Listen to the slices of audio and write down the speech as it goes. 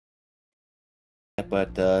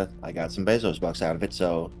but I got some Bezos bucks out of it,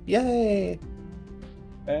 so yay!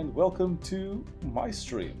 And welcome to my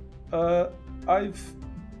stream. Clay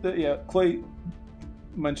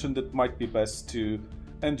mentioned it might be best to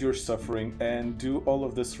end your suffering and do all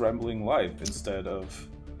of this rambling live instead of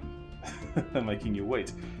making you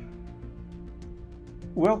wait.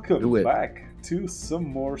 Welcome back to some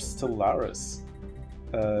more Stellaris.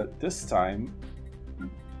 This time,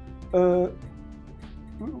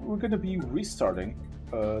 we're going to be restarting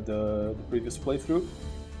the previous playthrough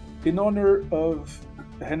in honor of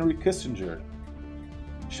Henry Kissinger.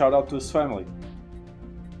 Shout out to his family.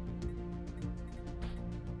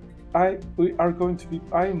 I'm going to be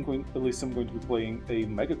playing a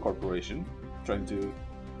mega corporation, trying to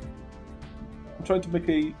make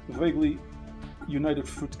a vaguely United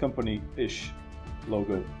Fruit Company-ish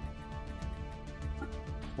logo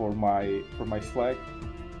for my flag,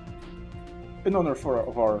 in honor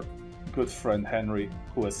of our good friend Henry,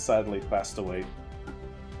 who has sadly passed away,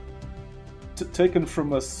 taken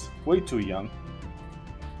from us way too young,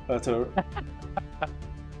 at a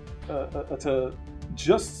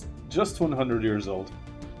just 100 years old.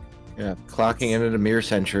 Yeah, clocking in at a mere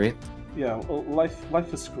century. Yeah, well,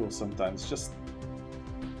 life is cruel sometimes. Just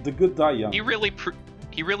the good die young. He really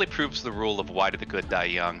proves the rule of why do the good die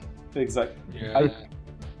young. Exactly. Yeah.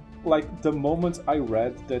 Like the moment I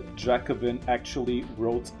read that Jacobin actually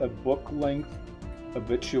wrote a book-length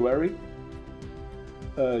obituary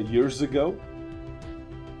years ago,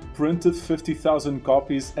 printed 50,000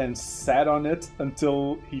 copies and sat on it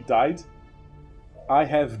until he died, I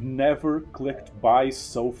have never clicked buy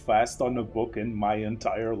so fast on a book in my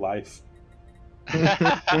entire life.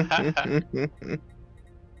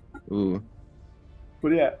 Ooh.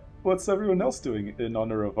 But yeah, what's everyone else doing in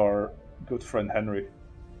honor of our good friend Henry?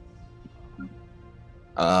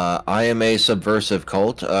 I am a subversive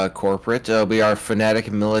cult, corporate. We are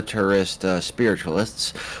fanatic militarist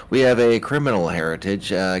spiritualists. We have a criminal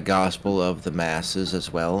heritage, gospel of the masses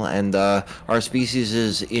as well, and our species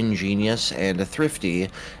is ingenious and thrifty,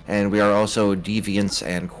 and we are also deviants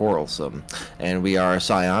and quarrelsome. And we are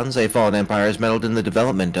scions, a fallen empire has meddled in the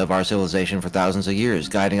development of our civilization for thousands of years,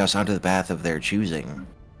 guiding us onto the path of their choosing.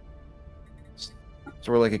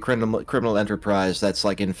 So we're like a criminal enterprise that's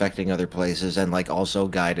like infecting other places and like also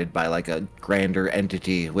guided by like a grander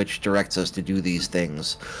entity which directs us to do these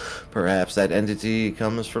things. Perhaps that entity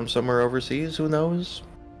comes from somewhere overseas, who knows?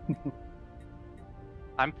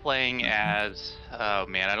 I'm playing as, oh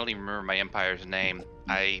man, I don't even remember my empire's name.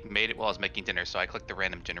 I made it while I was making dinner, so I clicked the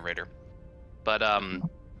random generator. But my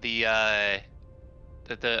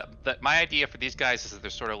idea for these guys is that they're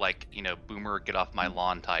sort of like, you know, boomer get off my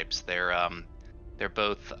lawn types. They're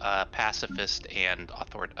both pacifist and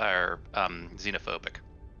xenophobic.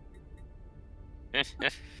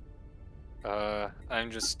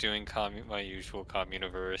 I'm just doing my usual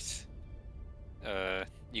communiverse.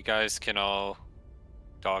 You guys can all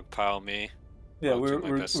dogpile me. Yeah, we're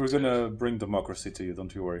gonna bring democracy to you.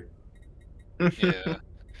 Don't you worry. Yeah,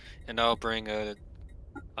 and I'll bring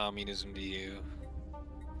communism to you.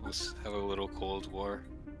 We'll have a little Cold War.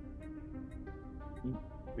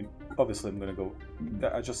 Obviously, I'm gonna go.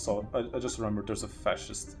 I just remembered there's a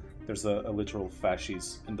fascist. There's a literal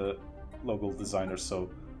fascist in the logo designer, so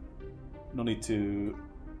no need to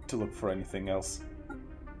look for anything else.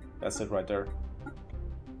 That's it right there.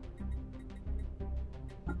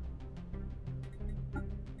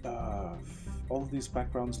 All of these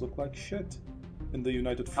backgrounds look like shit in the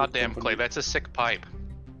United Fruit God damn, Company. Clay, that's a sick pipe.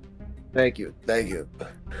 Thank you.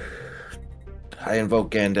 I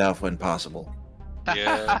invoke Gandalf when possible.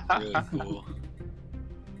 Yeah, really cool.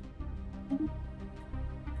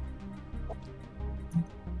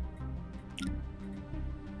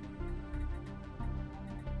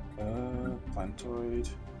 Plantoid.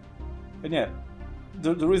 And yeah,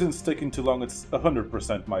 the reason it's taking too long, it's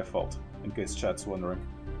 100% my fault, in case chat's wondering.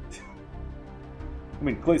 I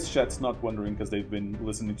mean, Clay's chat's not wondering because they've been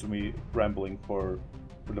listening to me rambling for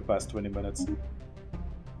the past 20 minutes.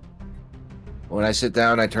 When I sit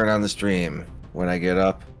down, I turn on the stream. When I get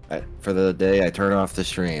up for the day, I turn off the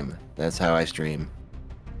stream. That's how I stream.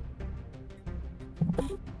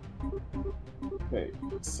 Okay,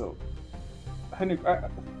 so Henry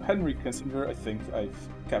Kissinger, I think I've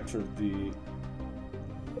captured the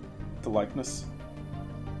likeness.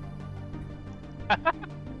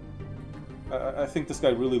 I think this guy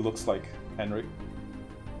really looks like Henry.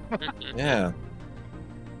 Yeah.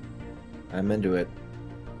 I'm into it.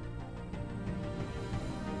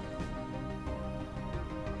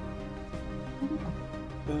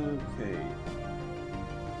 Okay.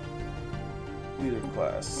 Leader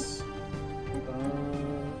class.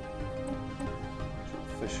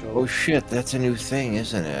 official. Oh shit, that's a new thing,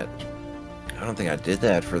 isn't it? I don't think I did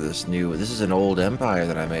that for this new... This is an old empire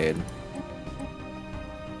that I made.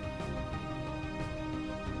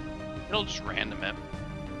 It'll just random it.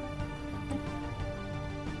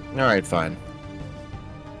 Alright, fine.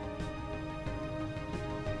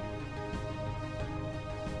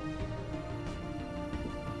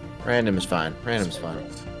 Random is fine. Random's fine.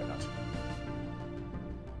 Why not?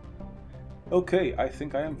 Okay, I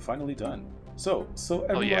think I am finally done. So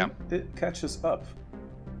everyone, yeah. it catches up.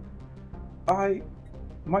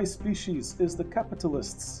 My species is the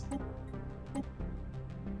capitalists.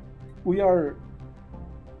 We are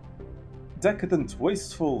decadent,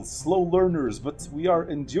 wasteful, slow learners, but we are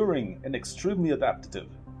enduring and extremely adaptive.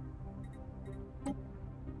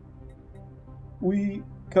 We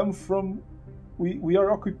come from... We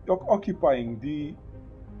are occupying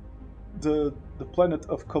the planet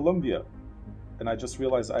of Columbia. And I just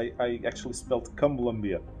realized I actually spelled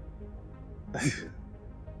Columbia.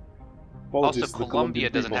 Also, to the Colombia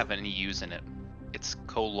Colombian doesn't people. have any U's in it. It's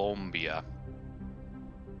Colombia.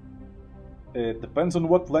 It depends on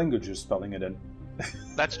what language you're spelling it in.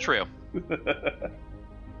 That's true.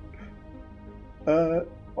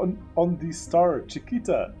 On the star,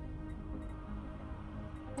 Chiquita.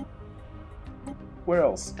 Where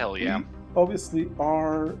else? Hell yeah. We obviously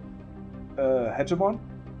are hegemon.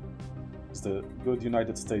 It's the good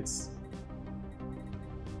United States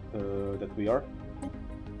that we are.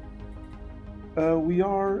 We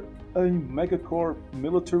are a megacorp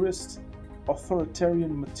militarist,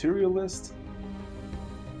 authoritarian materialist,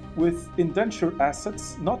 with indenture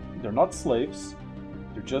assets. They're not slaves.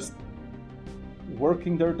 They're just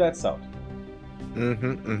working their debts out.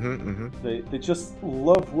 They just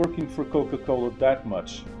love working for Coca-Cola that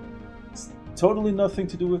much. It's totally nothing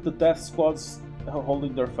to do with the death squads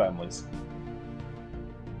holding their families.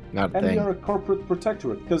 Not a And we thing. are a corporate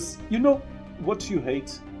protectorate, because you know what you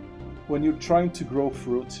hate when you're trying to grow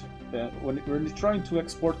fruit, when you're trying to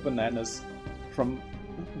export bananas from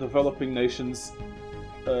developing nations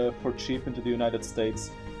for cheap into the United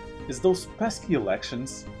States, is those pesky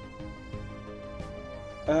elections.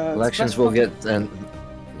 Elections will get... and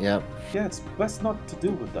yeah. Yeah, it's best not to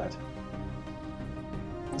deal with that.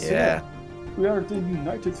 So, Yeah. we are the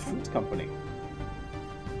United Fruit Company.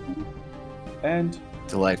 And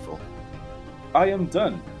Delightful. I am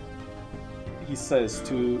done, he says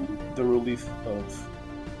to the relief of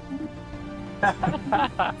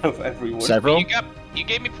everyone. Several? You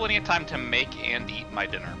gave me plenty of time to make and eat my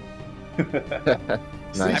dinner.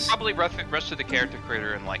 Nice. I probably rushed through the character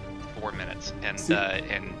creator in like 4 minutes, and See-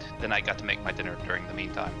 and then I got to make my dinner during the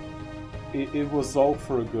meantime. It was all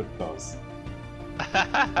for a good cause.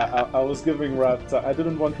 I was giving Rav... I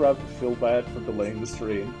didn't want Rav to feel bad for delaying the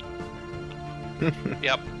stream.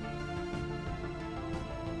 Yep.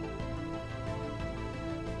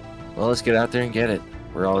 Well, let's get out there and get it.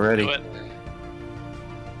 We're all ready. Do it.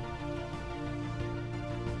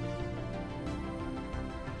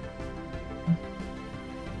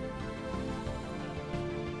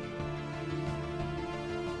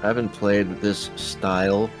 I haven't played this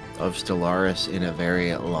style of Stellaris in a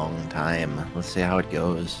very long time. Let's see how it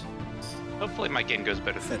goes. Hopefully my game goes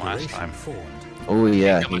better than last Federation time. formed. Oh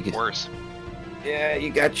yeah, It you looked get, worse. yeah,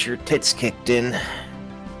 you got your tits kicked in.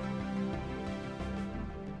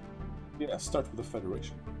 Yeah, start with the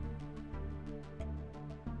Federation.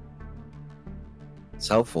 It's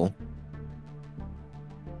helpful.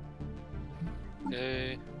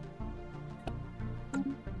 Okay.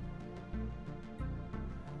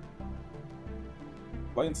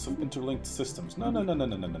 Alliance of Interlinked Systems. No.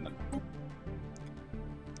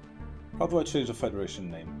 How do I change the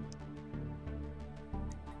Federation name?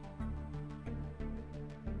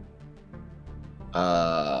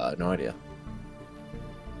 No idea.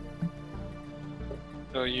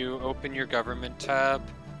 So you open your government tab,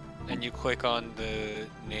 and you click on the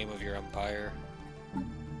name of your empire.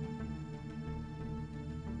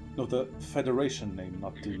 No, the Federation name,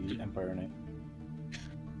 not the Empire name.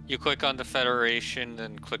 You click on the Federation,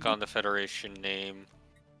 then click on the Federation name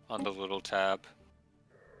on the little tab.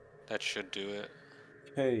 That should do it.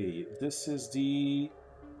 Okay, this is the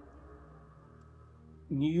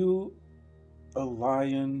New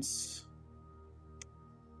Alliance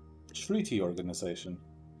Treaty Organization.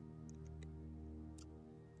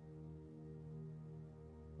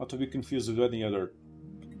 Not to be confused with any other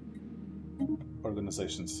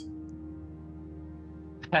organizations.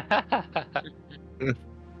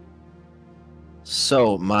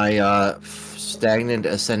 So, my stagnant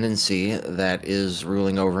ascendancy that is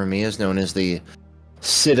ruling over me is known as the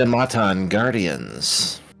Sidamatan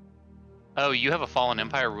Guardians. Oh, you have a fallen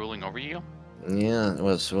empire ruling over you? Yeah,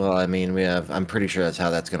 well, I mean, we have. I'm pretty sure that's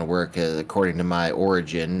how that's going to work, according to my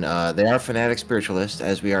origin. They are fanatic spiritualists,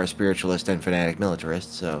 as we are spiritualist and fanatic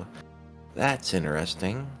militarists. So that's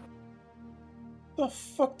interesting. The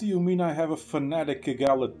fuck do you mean I have a fanatic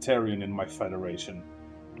egalitarian in my federation?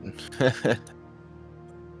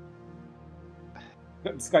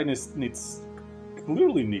 This guy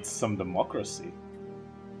clearly needs some democracy.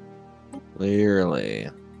 Clearly.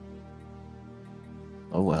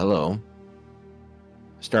 Oh, hello.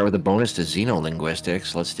 Start with a bonus to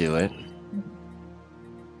xenolinguistics. Let's do it.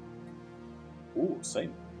 Ooh,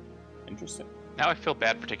 same. Interesting. Now I feel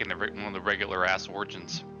bad for taking one of the regular ass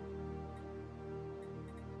origins.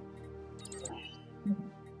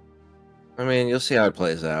 I mean, you'll see how it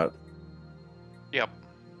plays out. Yep.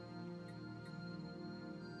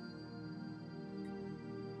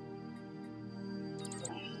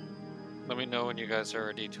 Let me know when you guys are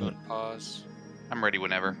ready to unpause. I'm ready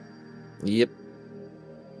whenever. Yep.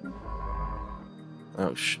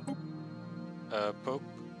 Oh, Pope?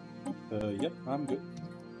 Yep, I'm good.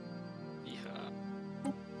 Yeah.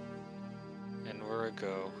 And we're a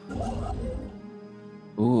go.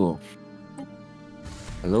 Ooh.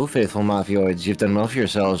 Hello, faithful Mafioids. You've done well for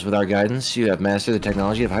yourselves. With our guidance, you have mastered the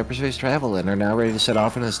technology of hyperspace travel and are now ready to set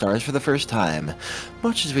off into the stars for the first time,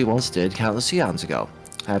 much as we once did countless eons ago.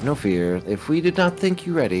 Have no fear. If we did not think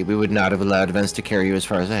you ready, we would not have allowed events to carry you as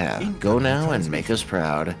far as they have. Go now and make us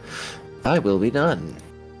proud. I will be done.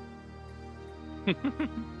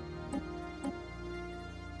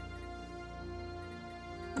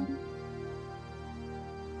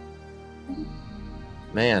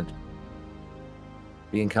 Man.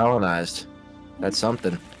 Being colonized. That's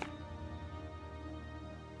something.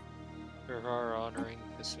 For our honoring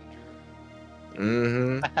messenger.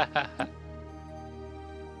 Mm-hmm.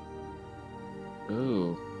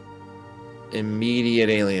 Ooh. Immediate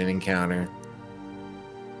alien encounter.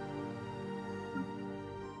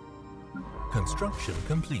 Construction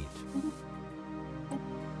complete.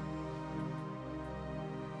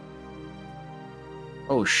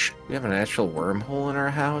 Oh, we have an actual wormhole in our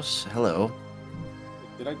house? Hello.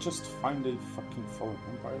 Did I just find a fucking fallen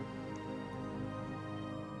empire?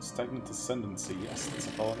 Stagnant ascendancy, yes, it's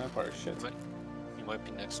a fallen empire, shit. You might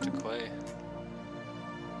be next to Clay.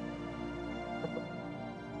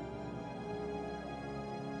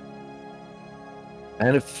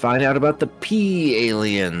 And to find out about the P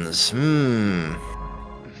aliens.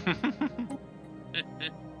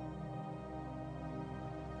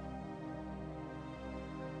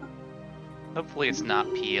 Hopefully it's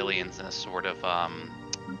not P aliens in a sort of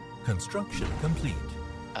Construction complete.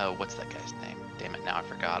 oh, what's that guy's name? Damn it, now I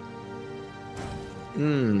forgot.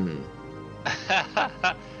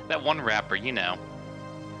 That one rapper, you know.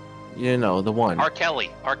 You know, the one. R.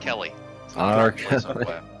 Kelly. R. Kelly. R. Kelly.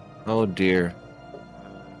 Oh dear.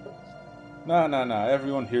 Nah,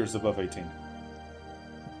 everyone here is above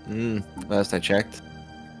 18. Last I checked.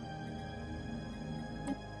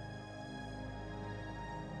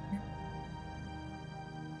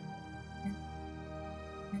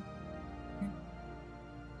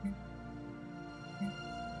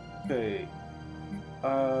 Okay.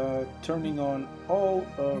 Turning on all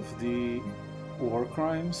of the war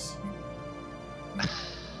crimes.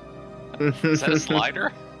 Is that a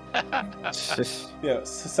slider? Yeah,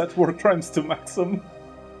 set war crimes to maximum.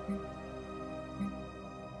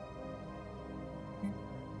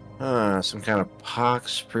 Some kind of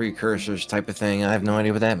pox precursors type of thing. I have no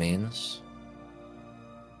idea what that means.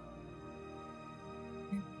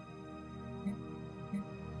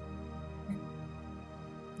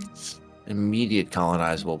 Immediate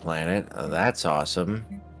colonizable planet. Oh, that's awesome.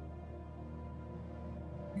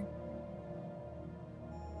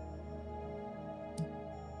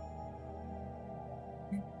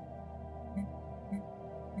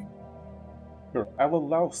 Sure, I'll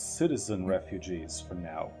allow citizen refugees for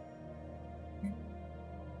now.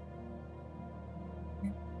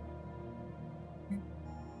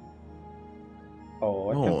 Oh,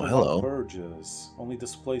 I can't allow hello. purges. Only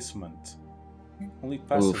displacement. Only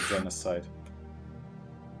passive genocide.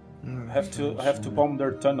 I have to bomb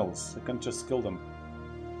their tunnels. I can't just kill them.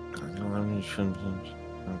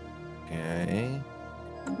 Okay.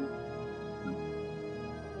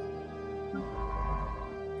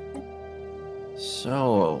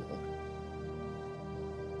 So,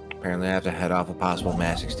 apparently I have to head off a possible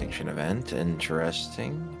mass extinction event.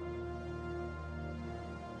 Interesting.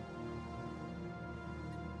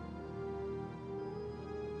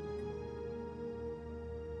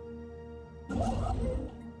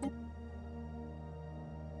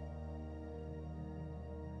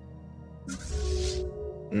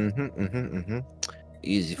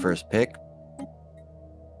 Easy first pick.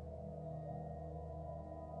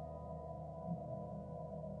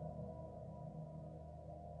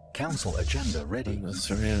 Council agenda ready.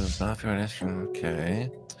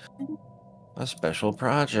 Okay. A special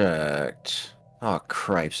project. Oh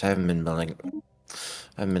cripes! I haven't been building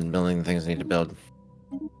the things I need to build.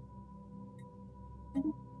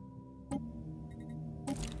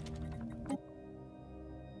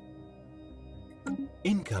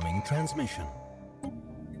 Incoming transmission.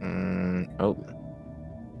 Oh.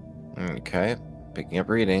 Okay. Picking up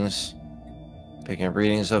readings. Picking up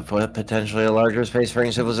readings of potentially a larger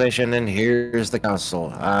spacefaring civilization, and here's the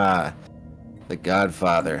council. Ah, the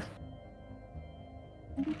Godfather.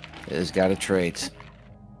 It has got a trait.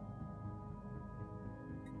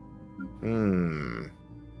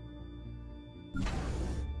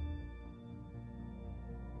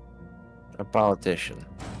 A politician.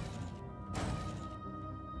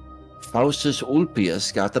 Faustus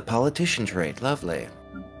Ulpius got the politician trait. Lovely.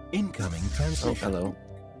 Incoming Oh, transmission. hello.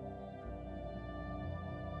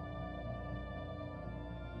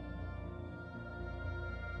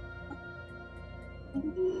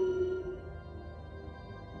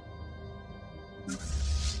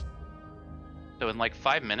 So in like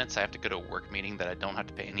 5 minutes, I have to go to a work meeting that I don't have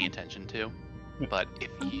to pay any attention to. But if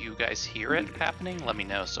you guys hear it happening, let me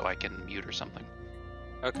know so I can mute or something.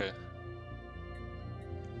 Okay.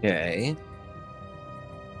 Okay.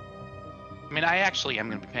 I mean, I actually am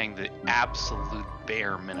going to be paying the absolute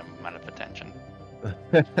bare minimum amount of attention.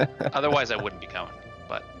 Otherwise, I wouldn't be going.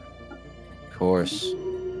 But Of course.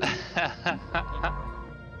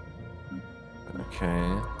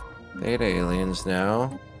 Okay. Data aliens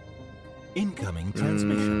now. Incoming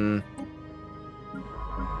transmission.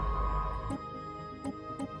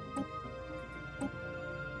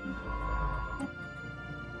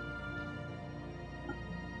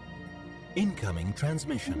 Incoming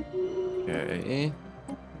transmission. Okay.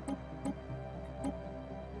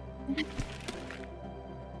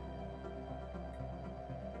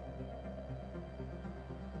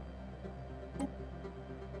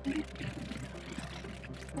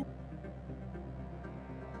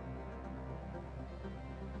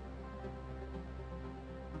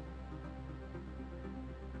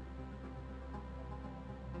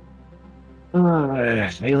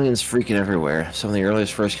 Aliens freaking everywhere. Some of the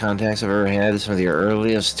earliest first contacts I've ever had, some of the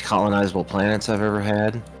earliest colonizable planets I've ever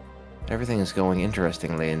had. Everything is going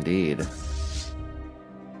interestingly indeed.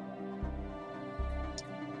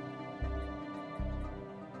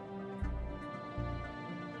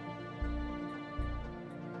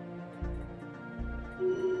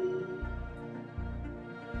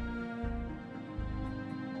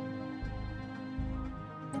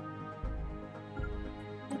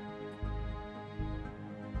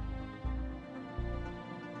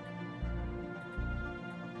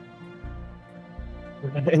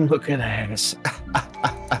 And look at us.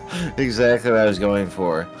 Exactly what I was going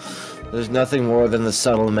for. There's nothing more than the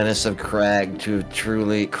subtle menace of Krang to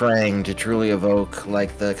truly evoke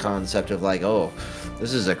like the concept of like, oh,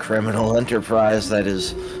 this is a criminal enterprise that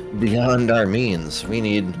is beyond our means. We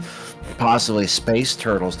need possibly space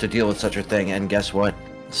turtles to deal with such a thing, and guess what?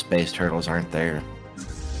 Space turtles aren't there.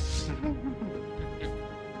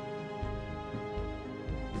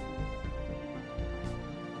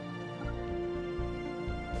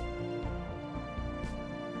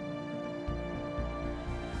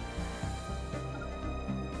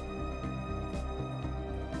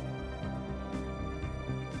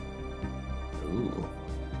 Ooh.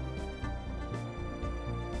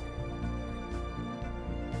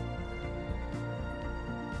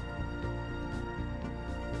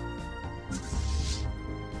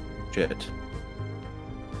 Shit.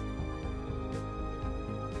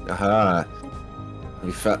 Aha.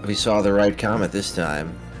 We saw the right comet this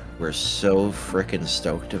time. We're so frickin'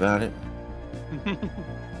 stoked about it.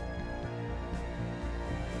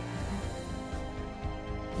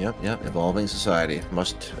 Yep, evolving society.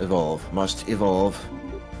 Must evolve. Must evolve.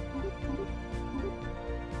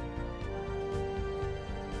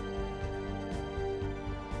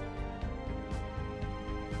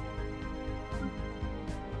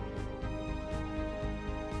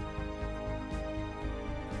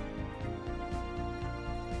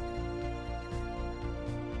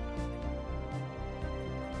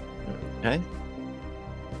 Okay.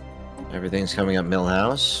 Everything's coming up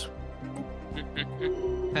Millhouse.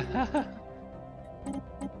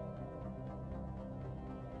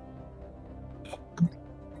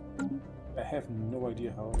 I have no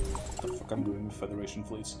idea how the fuck I'm doing with Federation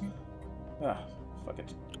fleets. Ah, fuck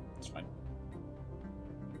it. It's fine.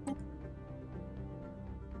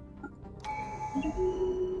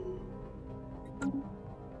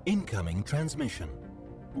 Incoming transmission.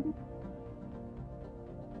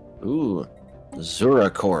 Ooh. Zura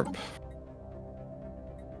Corp.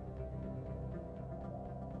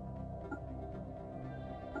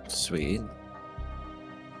 Sweet.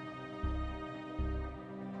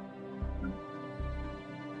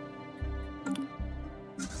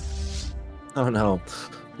 Oh no,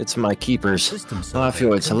 it's my keepers. System Ah, survey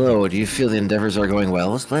Fjords, hello. complete. Do you feel the endeavors are going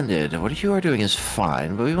well? Splendid. What you are doing is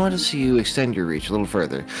fine, but we want to see you extend your reach a little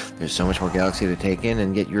further. There's so much more galaxy to take in,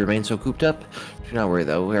 and yet you remain so cooped up. Do not worry,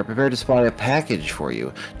 though. We are prepared to supply a package for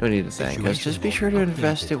you. No need to thank us. Just be sure to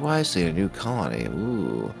invest it wisely in a new colony.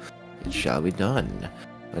 Ooh, it shall be done.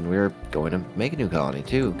 And we're going to make a new colony,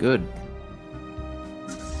 too. Good.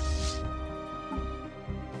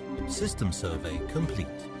 System survey complete.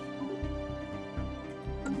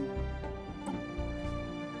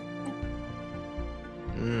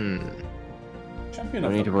 Champion No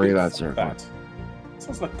of need the to worry big about Zerg. fat.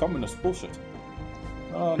 Sounds like communist bullshit.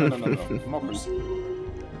 Oh, no. Democracy.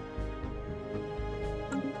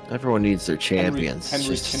 Everyone needs their champions.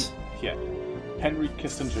 Henry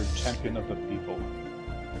Kissinger, champion of the people.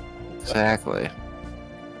 Exactly.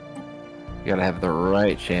 You gotta have the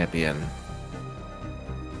right champion.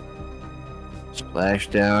 Splash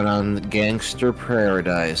down on the gangster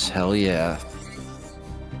paradise. Hell yeah.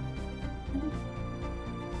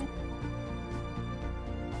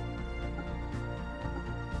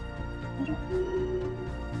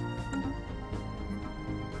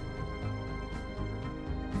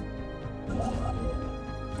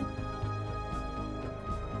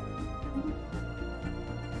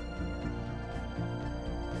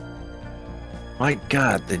 My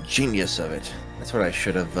god, the genius of it. That's what I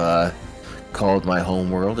should have called my home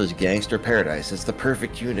world, is Gangster Paradise. It's the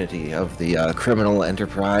perfect unity of the criminal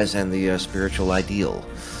enterprise and the spiritual ideal.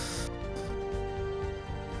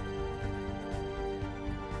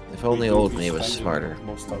 If only We will old be me was spending smarter.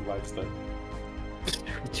 Most of our lives there.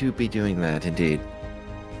 To be doing that, indeed.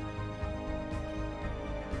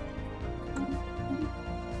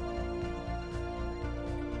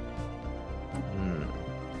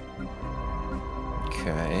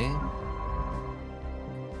 Okay.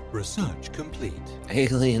 Research complete.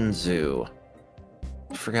 Alien Zoo.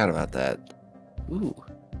 Forgot about that. Ooh.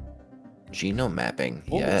 Genome mapping.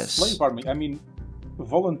 Oh, Yes. slave army. I mean,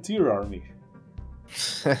 volunteer army.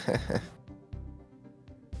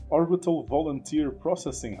 Orbital volunteer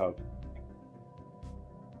processing hub.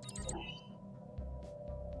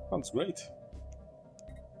 Sounds great.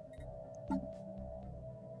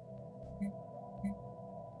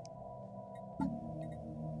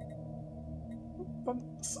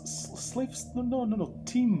 Slaves? No.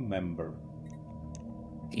 Team member.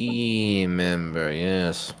 Team member,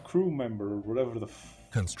 yes. Crew member, whatever the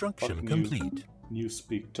Construction fuck complete. new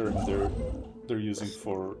speak term they're using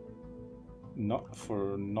for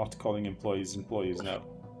not calling employees now.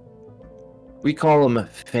 We call them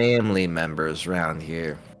family members around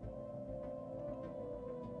here.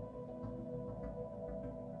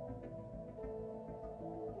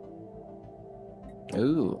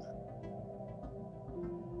 Ooh.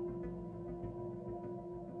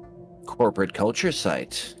 Corporate culture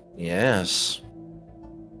site. Yes.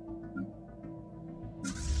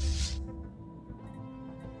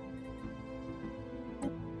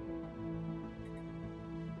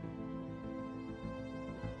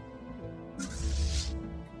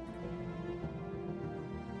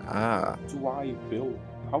 Ah. Do I build?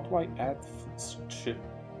 How do I add ship?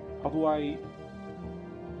 How do I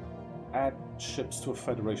add ships to a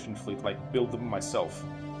Federation fleet? Like build them myself,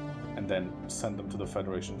 and then send them to the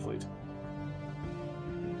Federation fleet.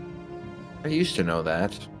 I used to know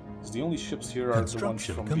that. Because the only ships here are the ones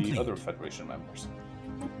Construction from complete. the other Federation members.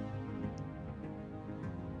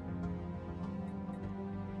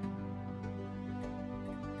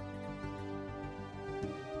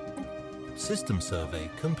 System survey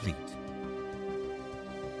complete.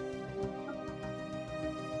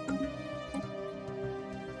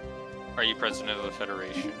 Are you president of the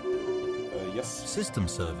Federation? Yes. System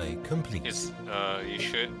survey complete. Is you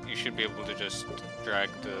should be able to just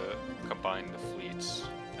combine the fleets,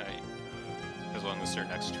 as long as they're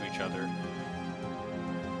next to each other,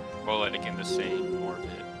 or like in the same orbit.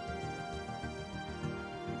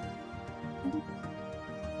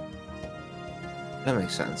 That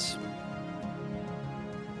makes sense.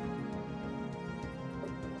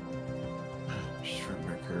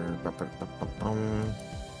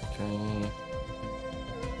 Okay.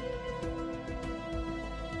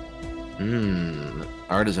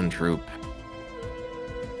 Artisan troop.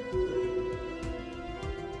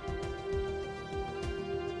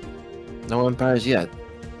 No empires yet.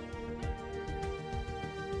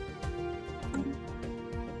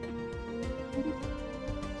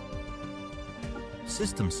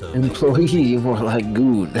 System survey. Employee, more like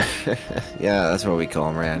goon. Yeah, that's what we call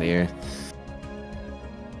them around here.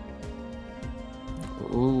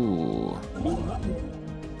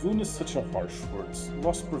 Wound is such a harsh word.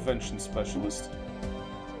 Loss prevention specialist.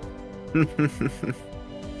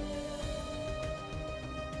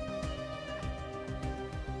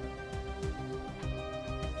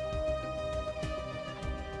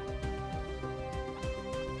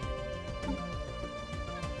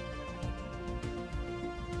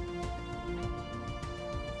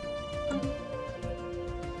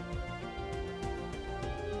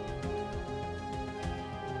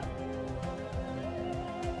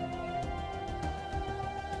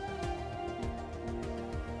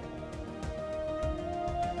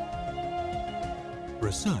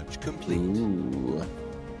 Research complete. Ooh.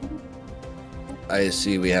 I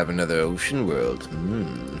see we have another ocean world.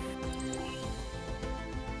 Hmm.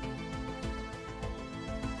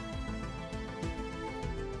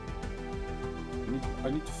 I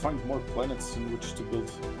need to find more planets in which to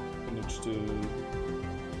build, in which to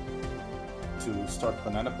start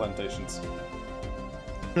banana plantations.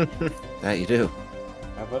 That you do.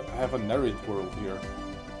 I have an arid world here.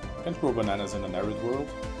 Can't grow bananas in an arid world.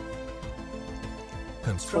 For the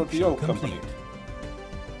Construction old complete. company.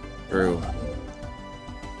 True.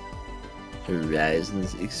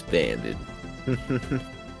 Horizons expanded.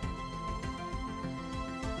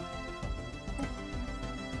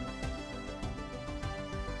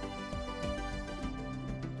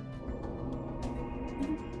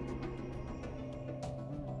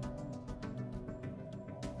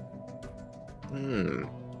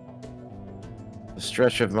 The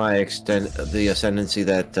stretch of my the ascendancy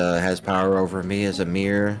that has power over me is a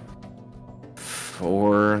mere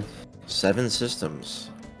 7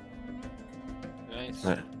 systems Nice.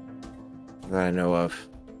 that I know of.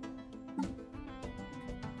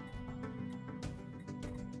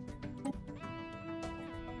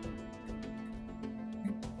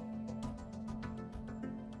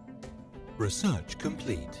 Research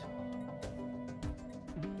complete.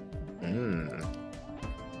 Hmm.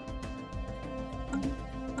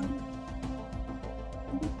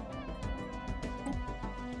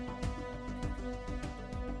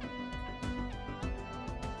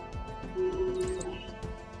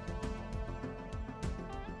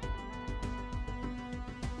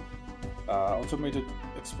 Automated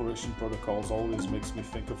exploration protocols always makes me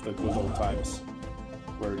think of the good old times,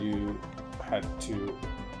 where you had to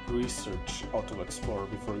research how to explore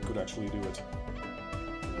before you could actually do it.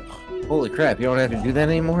 Holy crap! You don't have to do that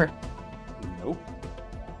anymore. Nope.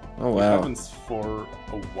 Oh It wow! happens for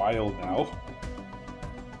a while now.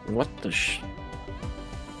 What the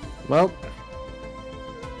Well.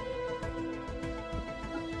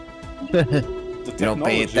 The You don't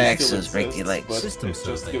pay technology still taxes, break your exists, legs. but System it just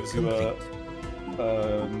survey gives you a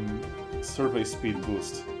complete. survey speed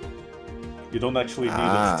boost. You don't actually need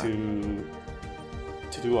Ah.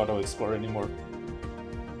 it to do auto explore anymore.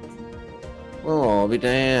 Well, I'll be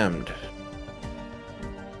damned.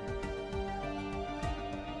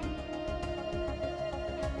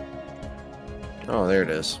 Oh, there it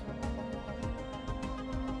is.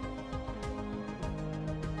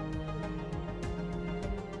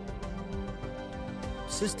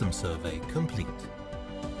 System survey complete.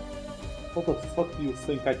 How the fuck do you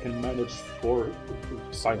think I can manage 4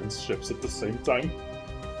 science ships at the same time?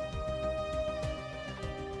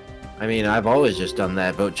 I mean, I've always just done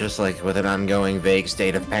that, but just like with an ongoing vague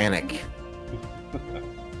state of panic.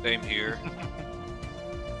 Same here.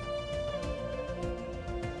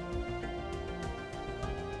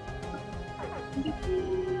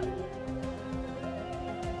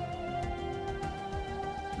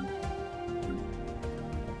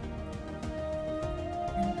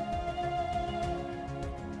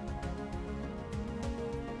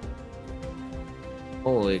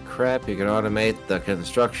 Holy crap, you can automate the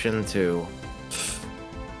construction too.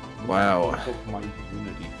 Wow. Think of my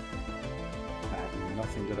Unity. I have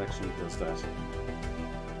nothing that actually does that.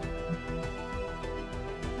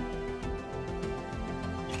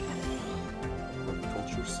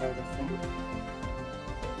 Culture side, I think.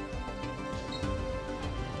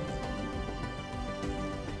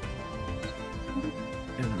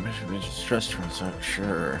 Stress transfer,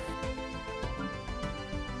 sure.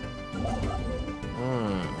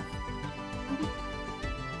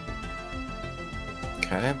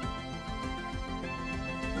 Okay.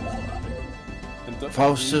 And the,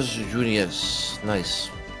 Faustus Junius. Nice.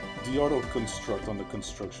 the auto construct on the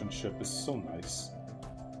construction ship is so nice.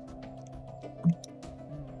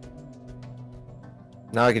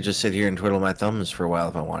 Now I could just sit here and twiddle my thumbs for a while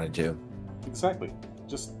if I wanted to. Exactly.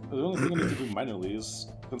 Just the only thing I need to do manually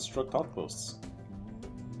is construct outposts.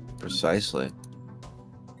 Precisely.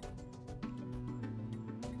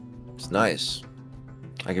 It's nice.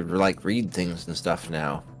 I could like read things and stuff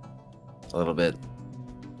now. A little bit.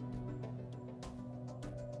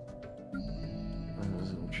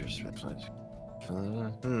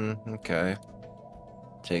 Okay.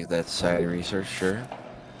 Take that side research, sure.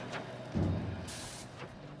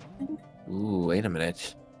 Ooh, wait a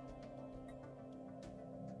minute.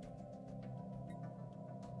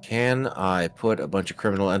 Can I put a bunch of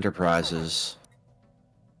criminal enterprises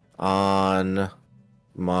on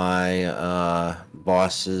my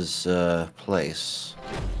boss's place?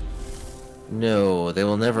 No, they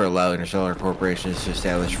will never allow interstellar corporations to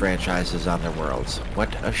establish franchises on their worlds.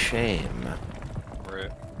 What a shame.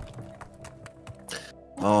 Right.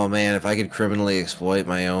 Oh man, if I could criminally exploit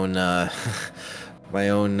my own my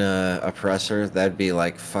own oppressor, that'd be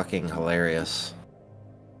like fucking hilarious.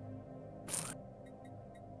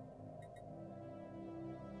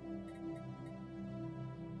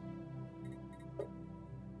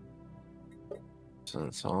 So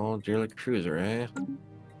it's all dearly cruiser, eh?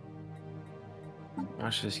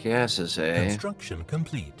 Noxious gases, eh? Construction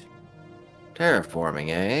complete. Terraforming,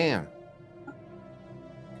 eh?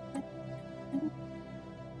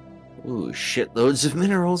 Ooh, shitloads of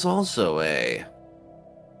minerals also, eh?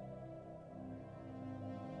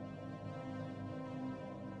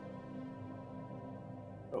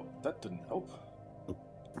 Oh, that didn't help.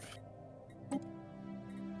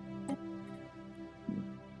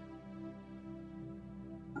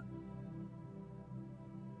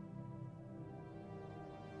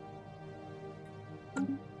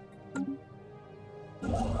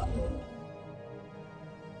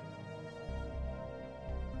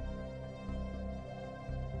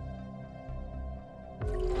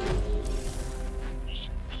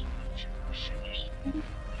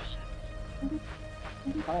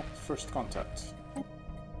 Ah, first contact.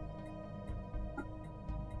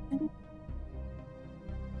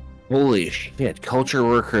 Holy shit, culture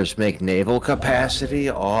workers make naval capacity?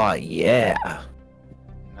 Aw, yeah.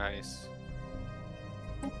 Nice.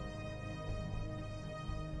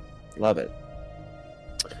 Love it.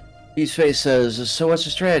 Peaceface says, so what's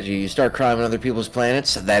the strategy? You start crime on other people's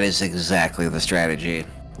planets? That is exactly the strategy.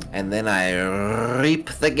 And then I reap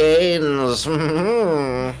the gains.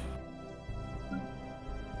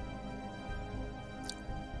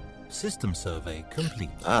 System survey complete.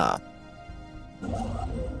 Ah,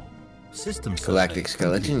 System survey galactic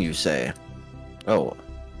skeleton, complete. you say? Oh,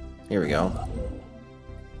 here we go.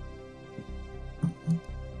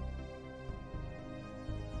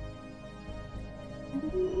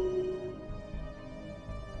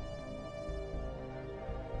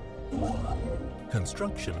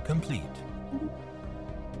 Construction complete.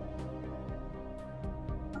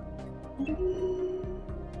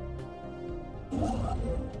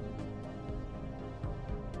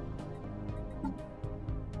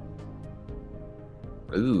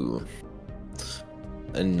 Ooh.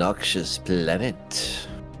 A noxious planet.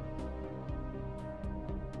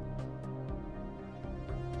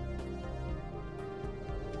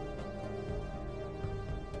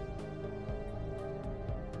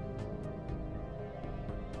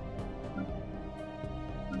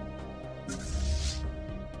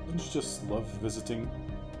 Don't you just love visiting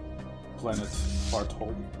planet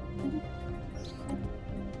Farthole?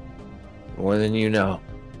 More than you know.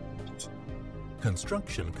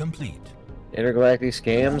 Construction complete. Intergalactic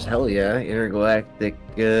scams? Hell yeah. Intergalactic,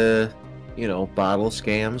 you know, bottle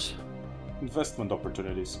scams. Investment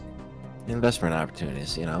opportunities. Investment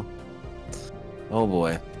opportunities, you know. Oh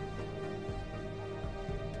boy.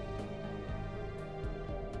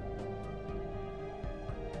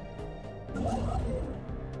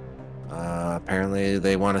 Apparently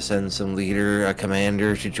they want to send some leader, a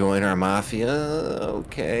commander, to join our mafia.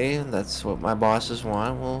 Okay, that's what my bosses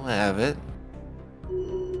want. We'll have it.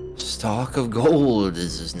 Stalk of Gold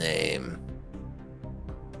is his name.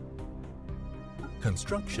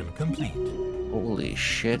 Construction complete. Holy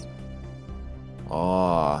shit.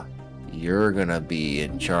 Aw, you're gonna be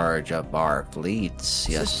in charge of our fleets.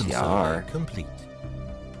 Yes, System you survey are. complete.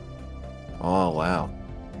 Oh, wow.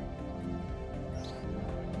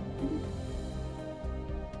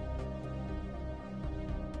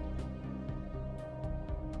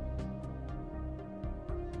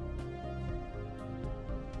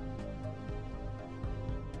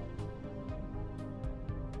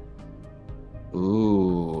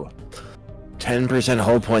 Ooh. 10%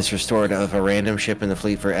 hull points restored of a random ship in the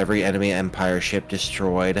fleet for every enemy Empire ship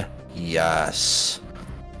destroyed. Yes.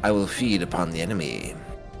 I will feed upon the enemy.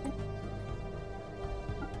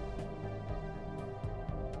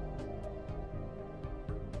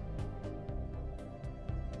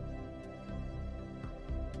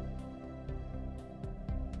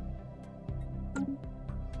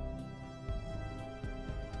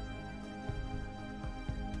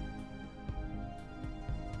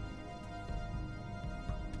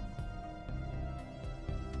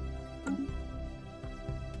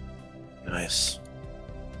 Nice.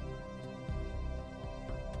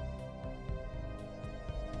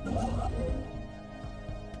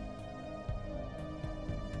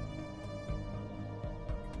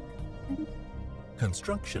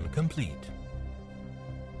 Construction complete.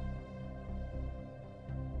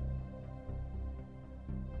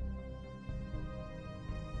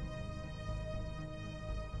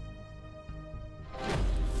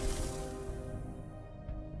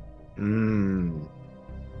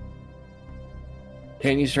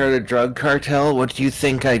 Can you start a drug cartel? What do you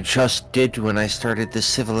think I just did when I started this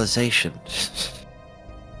civilization?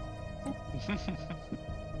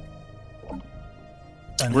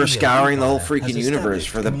 An We're EA scouring the whole empire freaking has universe established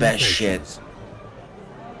for the best shit. communications.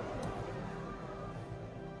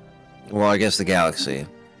 Well, I guess the galaxy.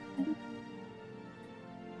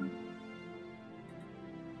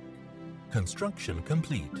 Construction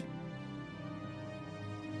complete.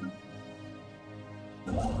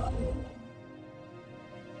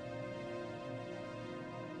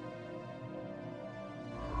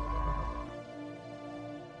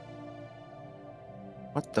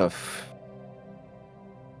 What the f...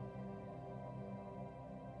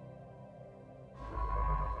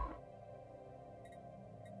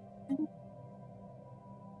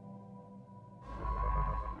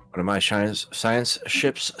 One of my science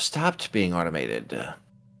ships stopped being automated.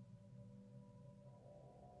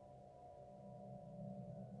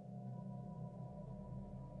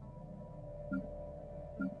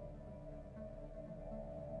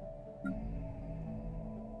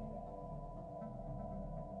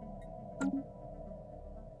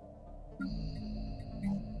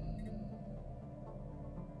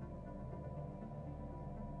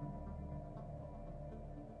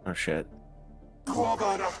 Oh shit.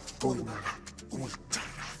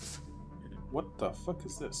 What the fuck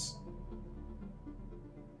is this?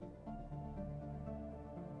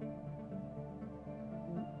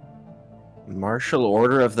 Martial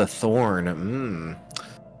Order of the Thorn.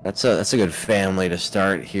 That's a good family to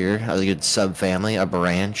start here. A good sub-family, a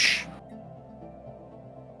branch.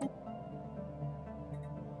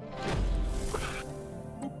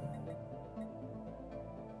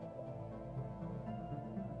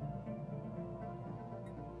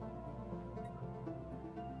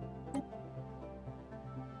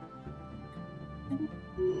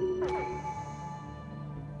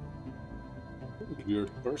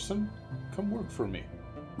 Weird person? Come work for me.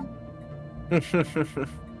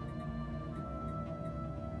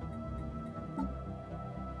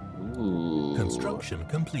 Ooh. Construction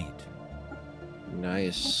complete.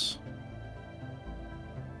 Nice.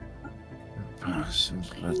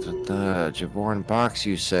 Jaborn box,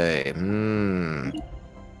 you say?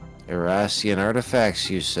 Irasian artifacts,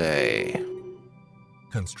 you say?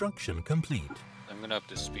 Construction complete. I'm gonna up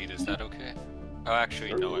the speed, is that okay? Oh,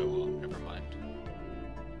 actually, no, I won't. Never mind.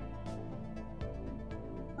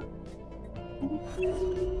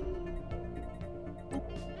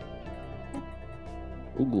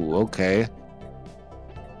 Ooh, okay.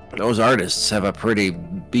 Those artists have a pretty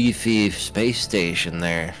beefy space station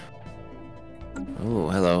there. Oh,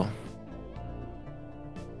 hello.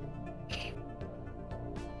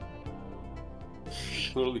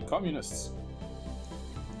 Clearly communists.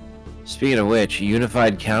 Speaking of which,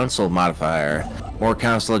 Unified Council modifier. More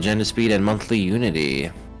council agenda speed and monthly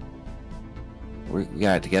unity. We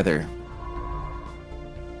got it together.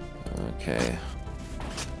 Okay.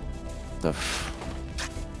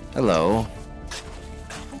 Hello.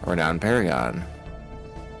 Renowned Paragon.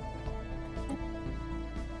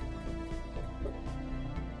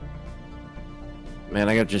 Man,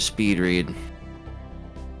 I got just speed read.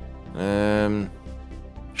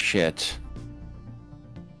 Shit.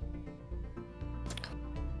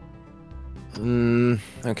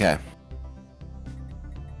 Okay.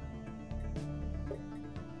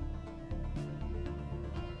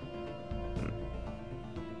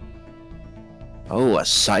 Oh, a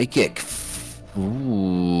psychic.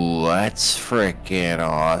 Ooh, that's freaking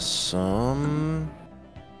awesome.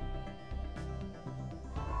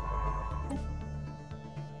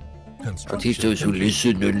 I'll teach those who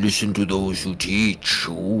listen and listen to those who teach.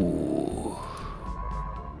 Ooh.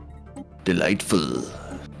 Delightful.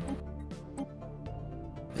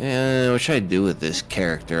 Yeah, what should I do with this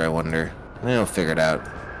character, I wonder? I'll figure it out.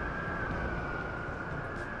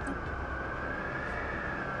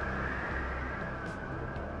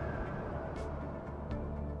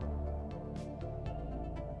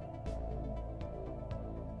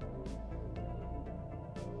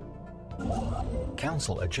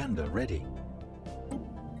 Council agenda ready.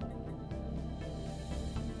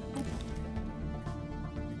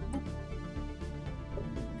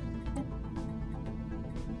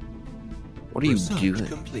 What are you Research doing?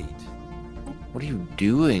 complete. What are you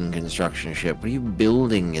doing, construction ship? What are you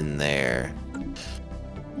building in there?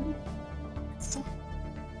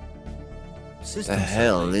 System The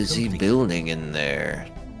hell survey is he complete. building in there?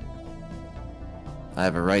 I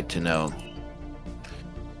have a right to know.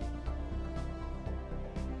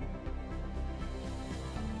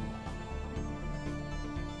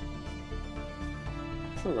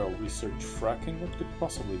 Sure, I'll research fracking. What could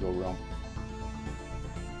possibly go wrong?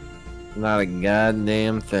 Not a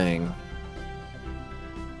goddamn thing.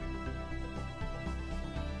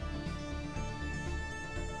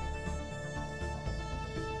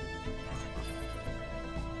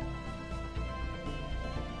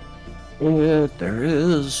 Yeah, there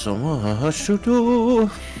is so much to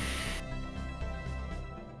do.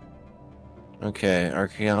 Okay,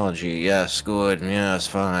 archaeology. Yes, good. Yes,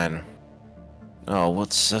 fine. Oh,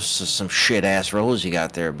 what's this? Some shit ass rolls you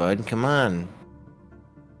got there, bud? Come on.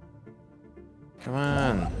 Come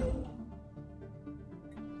on.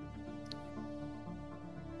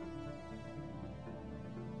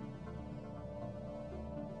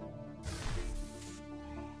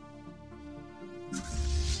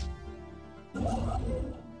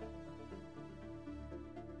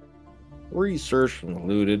 Research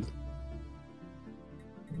concluded.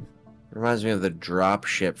 Reminds me of the drop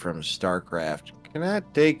ship from StarCraft. Can I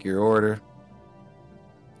take your order?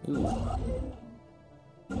 Ooh.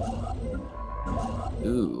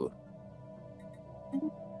 Ooh.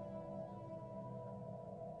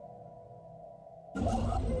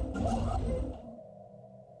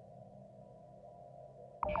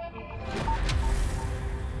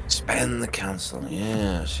 Expand the council.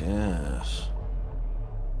 Yes, yes.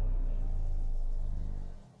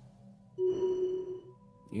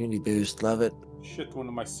 Unity boost, love it. Shit, one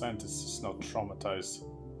of my scientists is now traumatized.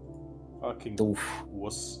 Fucking Oof.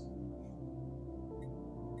 wuss.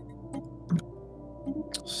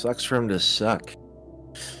 Sucks for him to suck.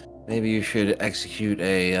 Maybe you should execute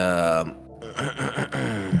a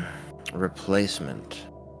replacement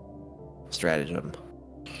stratagem.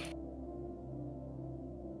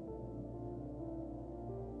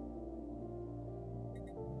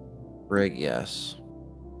 Rig, yes.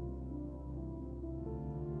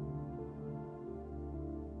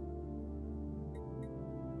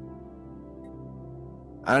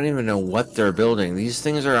 I don't even know what they're building. These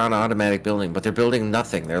things are on automatic building, but they're building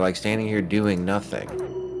nothing. They're like standing here doing nothing.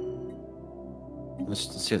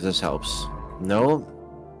 Let's see if this helps.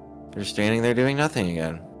 No. They're standing there doing nothing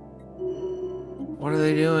again. What are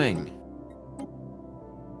they doing?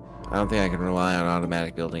 I don't think I can rely on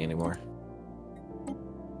automatic building anymore.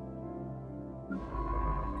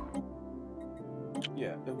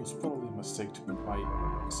 Yeah, it was probably a mistake to put my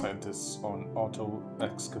scientists on auto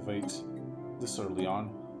excavate this early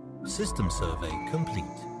on. System survey complete.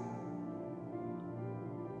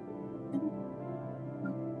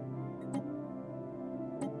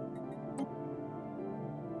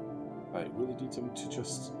 I really need them to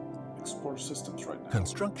just explore systems right now.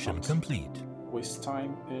 Construction Not complete. waste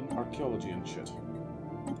time in archaeology and shit.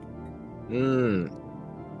 Hmm.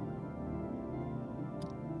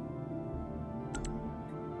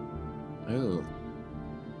 Ooh.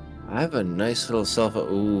 I have a nice little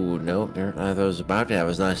ooh, nope. I was about to have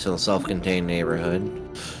a nice little self-contained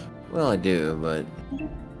neighborhood. Well, I do, but...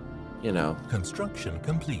 You know. Construction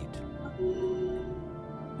complete.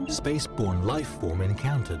 Spaceborne life form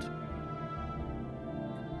encountered.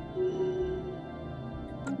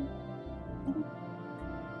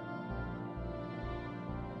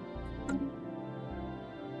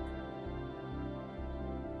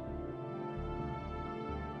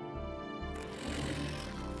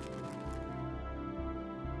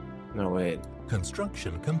 No, wait.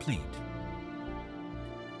 Construction complete.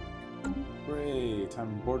 Great,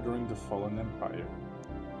 I'm bordering the fallen empire.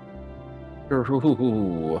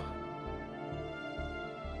 Ooh.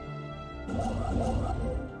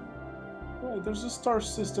 Right, there's a star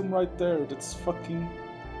system right there that's fucking...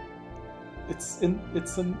 It's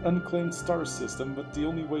an unclaimed star system, but the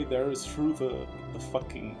only way there is through the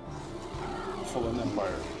fucking fallen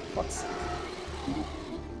empire. Fuck's sake.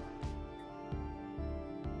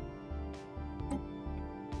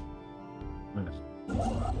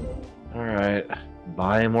 Alright.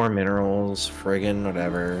 Buy more minerals, friggin'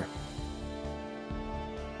 whatever.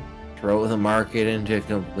 Throw the market into a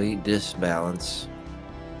complete disbalance.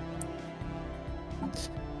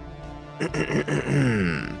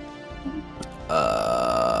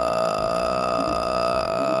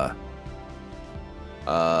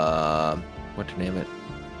 What to name it?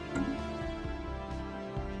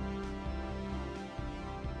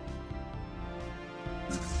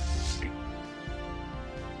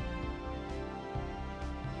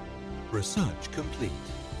 Research complete.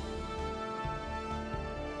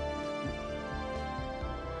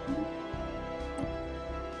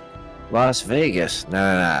 Las Vegas.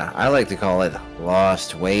 No. I like to call it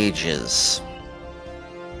Lost Wages.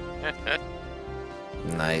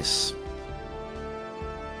 Nice.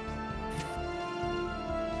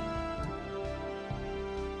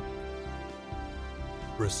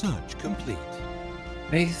 Research complete.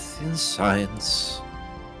 Faith in science.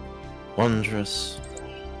 Wondrous.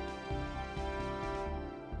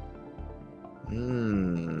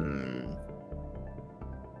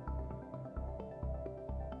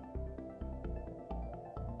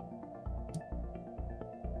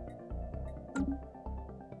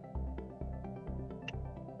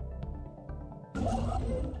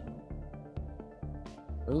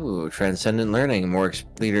 Ooh, transcendent learning, more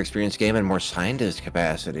leader experience game, and more scientist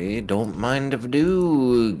capacity. Don't mind if I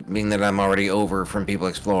do, being that I'm already over from people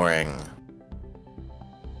exploring.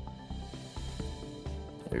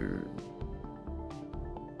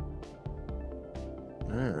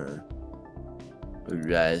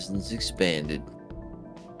 Horizons expanded.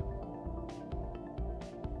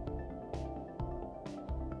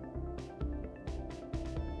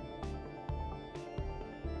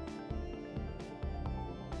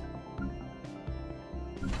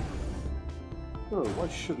 Oh, why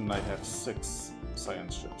shouldn't I have 6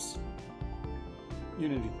 science ships?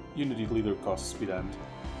 Unity leader costs speed end.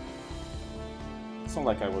 It's not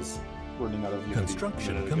like I was running out of Unity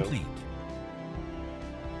Construction a minute ago. complete.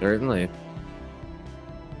 Certainly.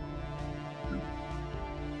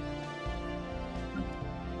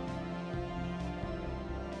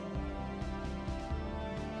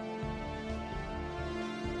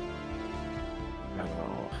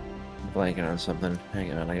 Oh, I'm blanking on something.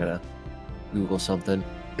 Hang on, I gotta Google something.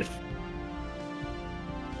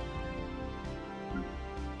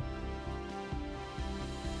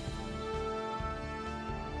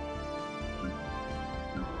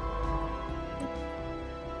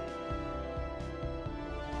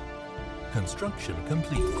 Construction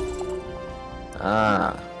complete.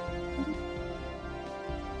 Ah.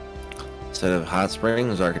 Instead of hot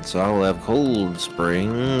springs, Arkansas will have cold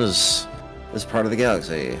springs. This part of the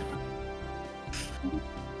galaxy.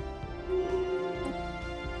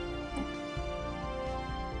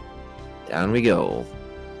 Down we go.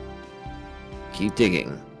 Keep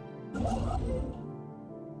digging.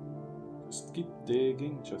 Just keep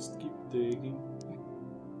digging, just keep digging.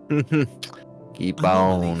 Keep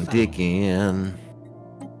Anomaly on found. digging.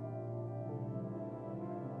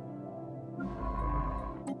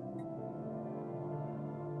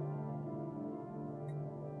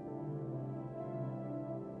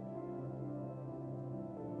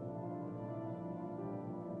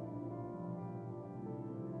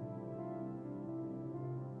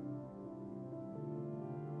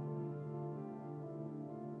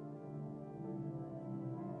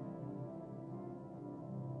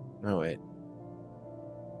 Oh, wait.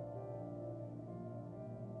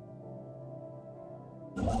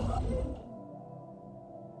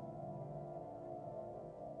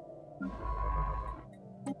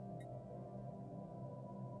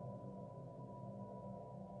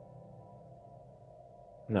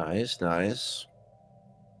 Nice, nice.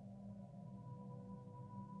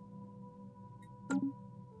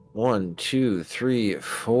 One, two, three,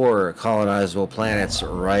 4 colonizable planets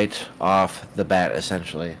right off the bat,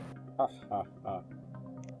 essentially. Ha ha ha.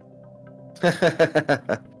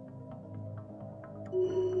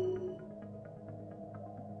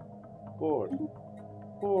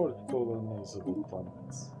 Four colonizable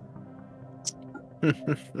planets.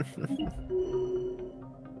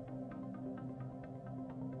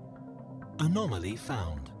 Anomaly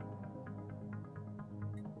found.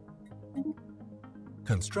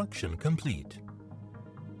 Construction complete.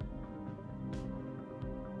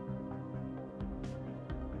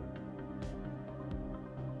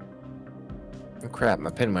 Oh, crap, my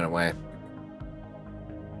pin went away.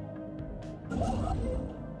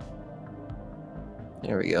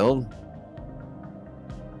 There we go.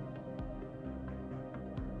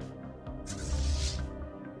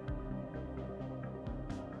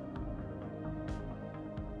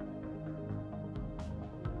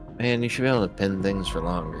 Man, you should be able to pin things for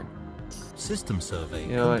longer. System survey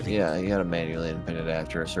You know what? complete. Yeah, you gotta manually pin it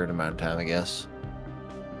after a certain amount of time, I guess.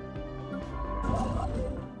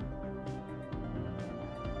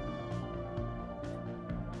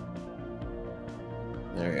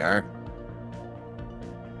 There we are.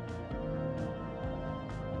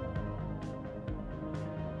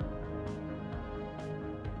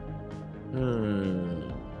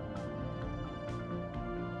 Hmm.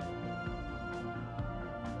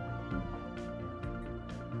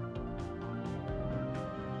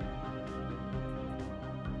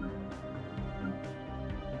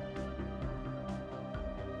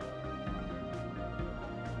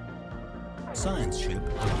 Science ship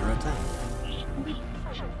under attack.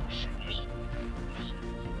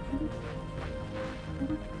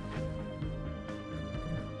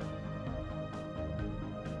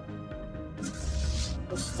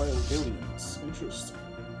 Hostile aliens. Interesting.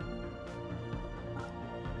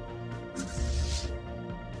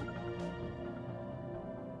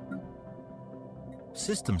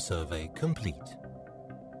 System survey complete.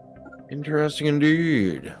 Interesting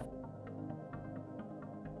indeed.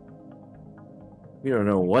 We don't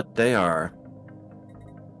know what they are.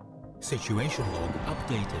 Situation log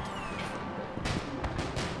updated.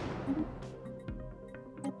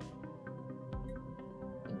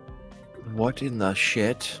 What in the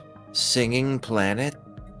shit? Singing planet?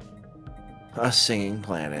 A singing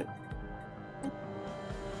planet.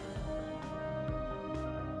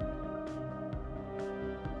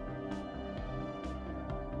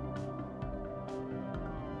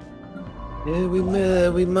 Yeah,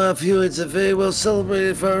 we Mafioids are very well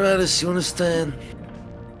celebrated for our artists, you understand?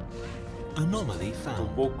 Anomaly The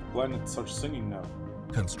found. woke planets are singing now.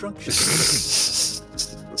 Construction.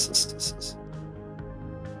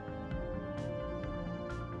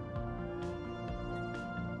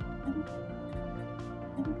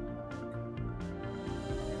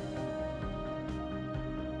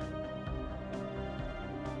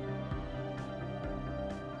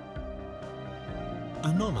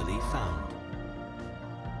 Anomaly found.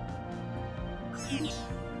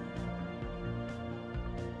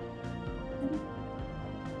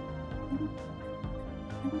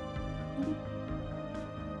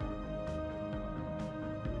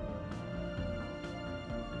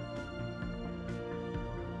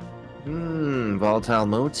 Volatile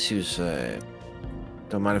motes, you say?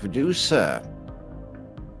 Don't mind if I do, sir.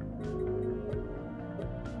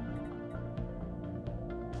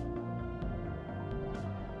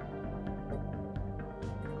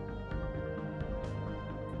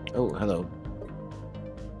 Oh, hello.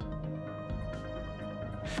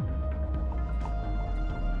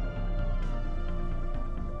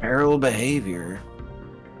 Feral behavior.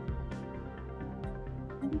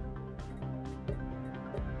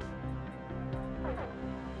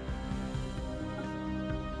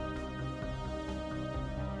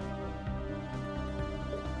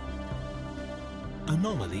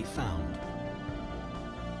 Anomaly found.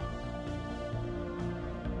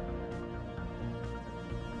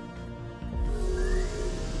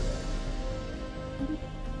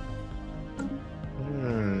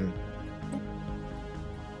 Hmm.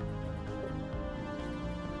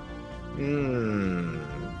 Hmm.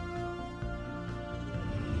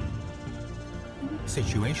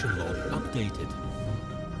 Situation log updated.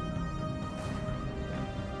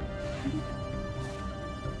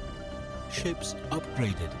 Ships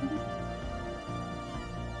upgraded.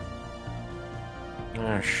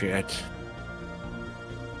 Ah, shit.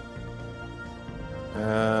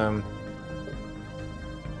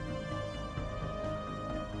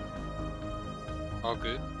 All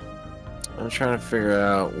good. I'm trying to figure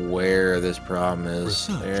out where this problem is.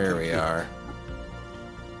 Research There we complete. are.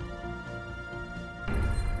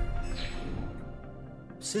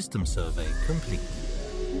 System survey complete.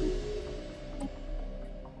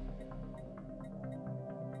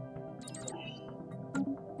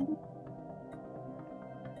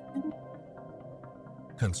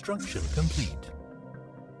 Construction complete.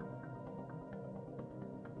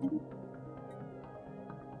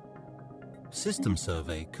 System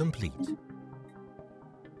survey complete.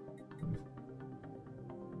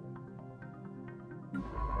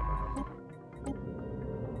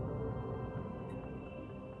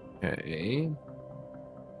 Okay.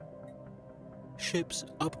 Ships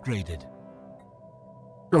upgraded.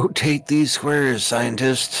 Rotate these squares,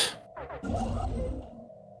 scientist.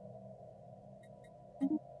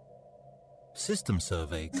 System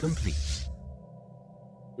survey complete.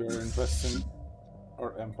 We are investing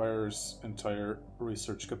our Empire's entire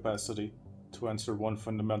research capacity to answer one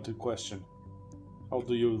fundamental question. How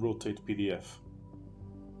do you rotate PDF?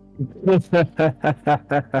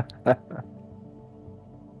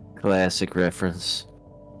 Classic reference.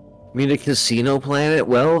 I mean, a casino planet?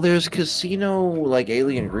 Well, there's casino, like,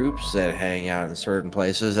 alien groups that hang out in certain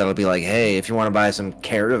places that'll be like, hey, if you want to buy some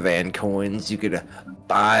caravan coins, you could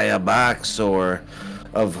buy a box or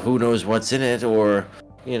of who knows what's in it, or,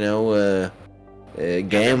 you know,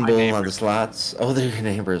 gamble on the neighbors. slots. Oh, they're your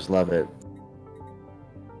neighbors. Love it.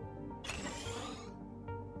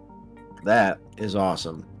 That is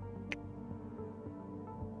awesome.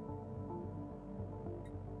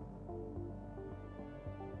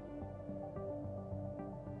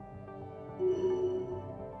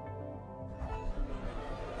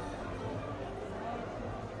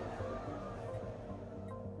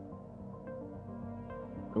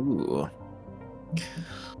 Ooh.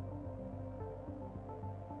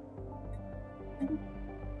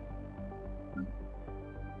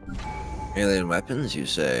 Alien weapons, you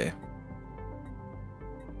say?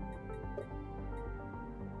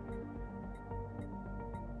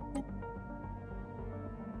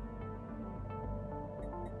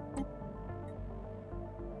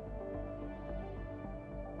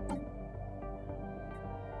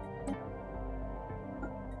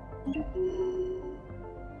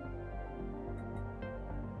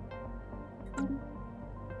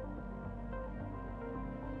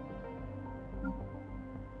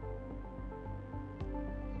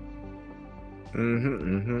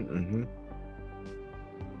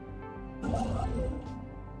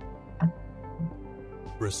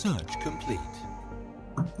 Research complete.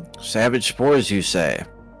 Savage spores, you say?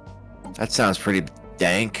 That sounds pretty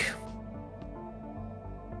dank.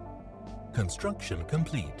 Construction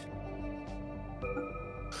complete.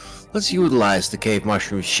 Let's utilize the cave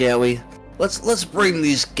mushrooms, shall we? Let's bring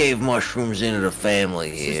these cave mushrooms into the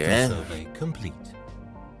family here, System eh? survey complete.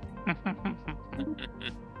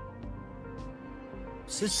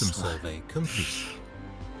 System survey complete.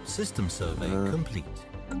 System survey complete.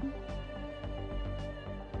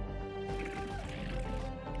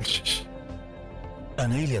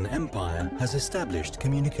 An alien empire has established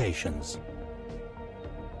communications.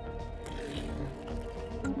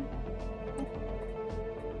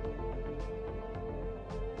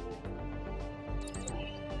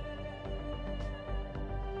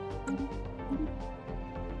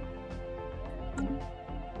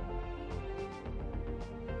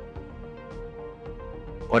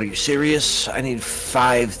 What, are you serious? I need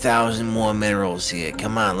 5,000 more minerals here.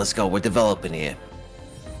 Come on, let's go. We're developing here.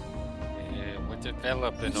 We're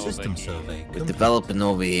developing over System here. survey We're complete. developing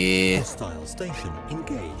over here. Hostile station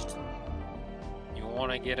engaged. You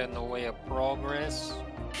want to get in the way of progress?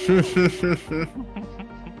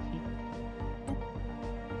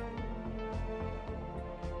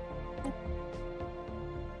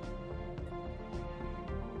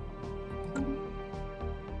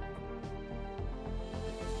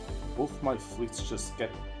 Both my fleets just get...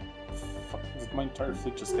 Did my entire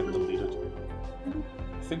fleet just get deleted?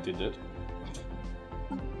 I think they did.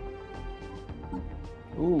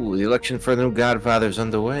 Ooh, the election for the new Godfather's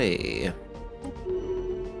underway.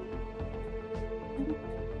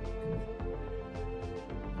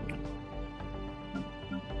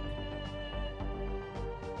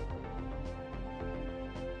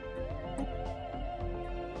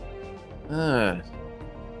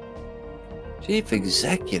 Chief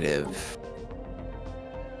Executive.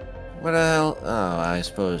 What the hell? Oh, I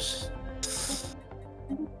suppose.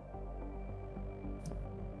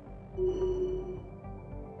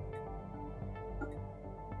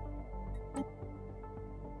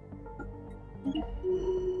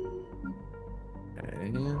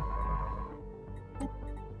 Okay.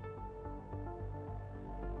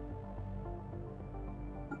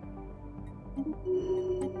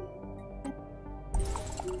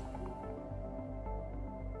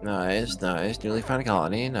 Nice, nice. Newly found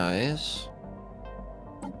colony, nice.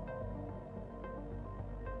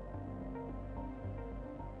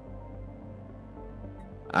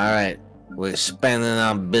 Alright, we're spending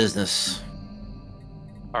on business.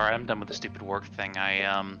 Alright, I'm done with the stupid work thing.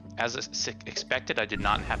 As expected, I did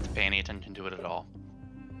not have to pay any attention to it at all.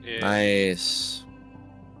 Yeah. Nice.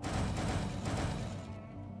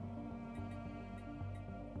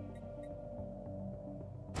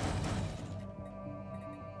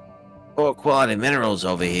 Poor quality minerals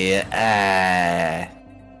over here.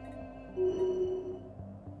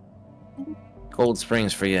 Cold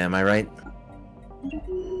Springs for you, am I right?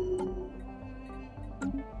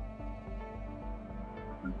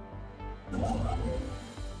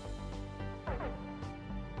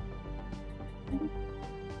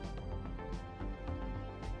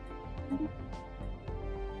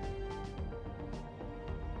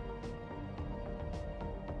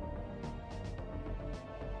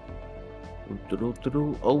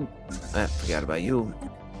 Oh, I forgot about you.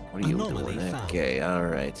 What are you Anomaly doing? found. Okay,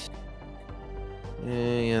 alright.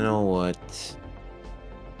 You know what?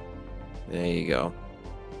 There you go.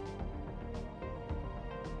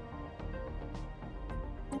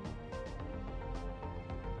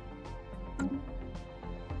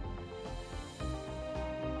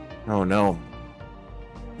 Oh no.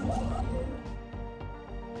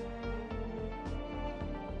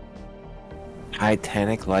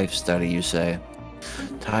 Titanic life study, you say?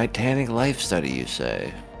 Titanic life study, you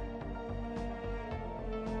say?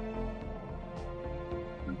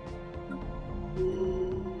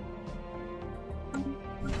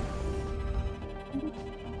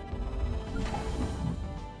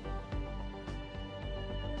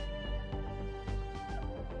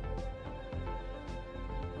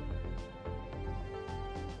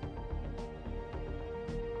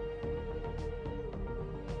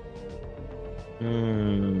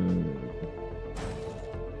 Hmm.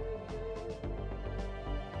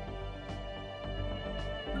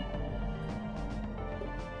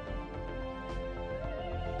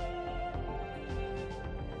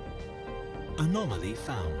 Anomaly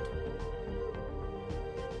found.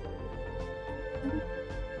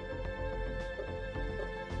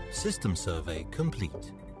 System survey complete.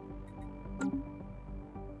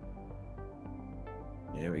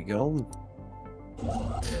 There we go.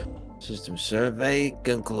 System survey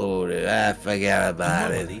concluded. I forgot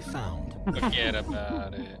about Anomaly it. found. Forget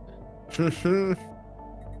about it.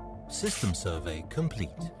 System survey complete.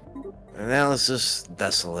 Analysis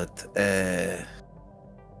desolate.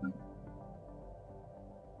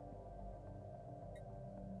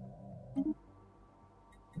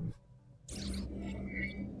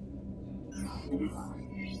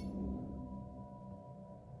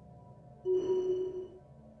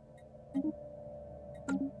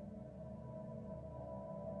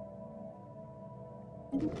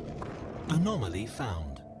 Anomaly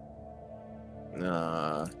found.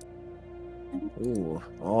 Ooh,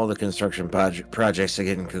 all the construction projects are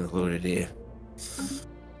getting concluded here.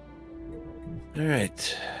 All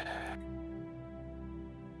right.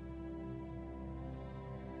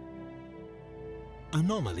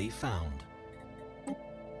 Anomaly found.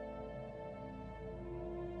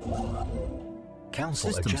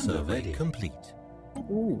 Council system survey ready. Complete.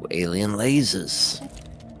 Ooh, alien lasers.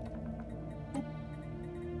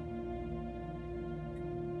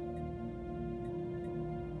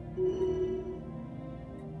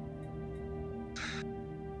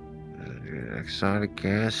 Exotic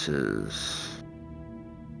gases.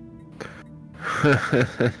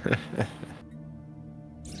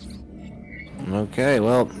 Okay,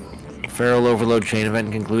 well, feral overload chain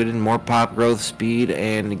event concluded. More pop growth speed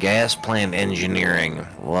and gas plant engineering.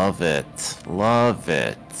 Love it. Love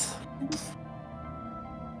it.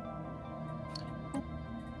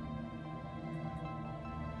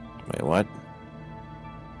 Wait, what?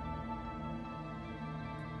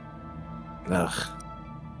 Ugh.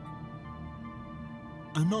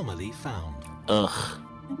 Anomaly found. Ugh.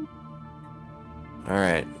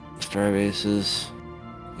 Alright. Star bases.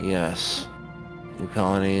 Yes. New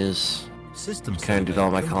colonies. System Kind of did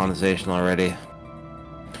all my colonization already.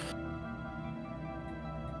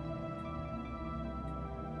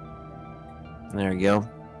 There we go.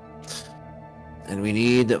 And we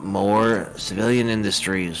need more civilian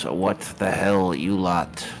industries. What the hell, you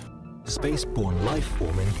lot? Spaceborne life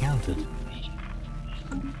form encountered.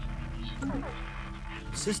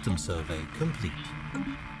 System survey complete.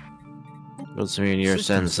 What's in your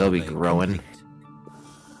sense? They'll be growing. Complete.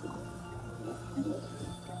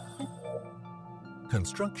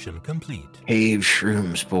 Construction complete. Cave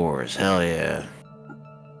shroom spores. Hell yeah.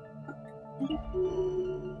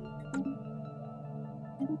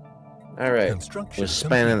 Alright. Construction We're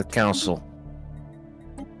spanning the complete. council.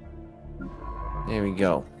 There we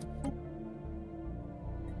go.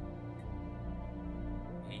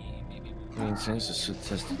 Maintains a suit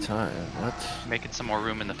test of time. What? Making some more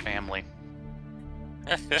room in the family.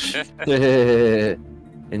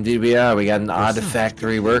 Indeed we are. We got an odd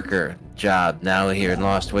factory worker job now here in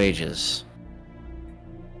Lost Wages.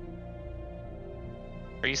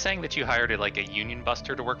 Are you saying that you hired like a union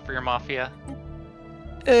buster to work for your mafia?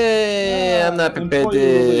 I'm not prepared Employee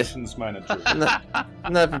to... relations manager.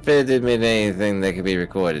 I'm not prepared to admit anything that could be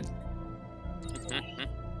recorded.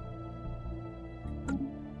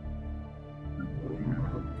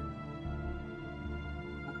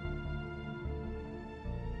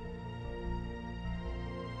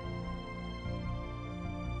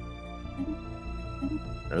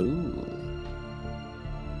 Ooh.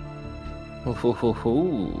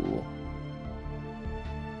 Ooh.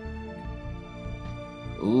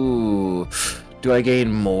 Ooh. Do I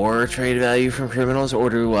gain more trade value from criminals, or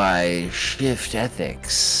do I shift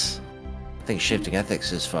ethics? I think shifting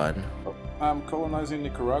ethics is fun. I'm colonizing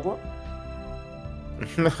Nicaragua.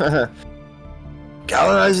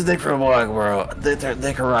 Colonizing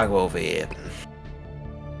Nicaragua over here.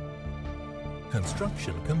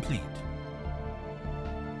 Construction complete.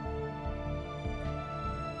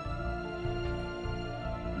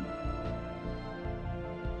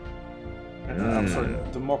 I'm sorry,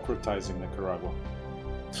 democratizing Nicaragua.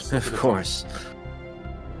 Of course.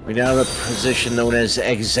 We now have a position known as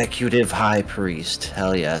Executive High Priest.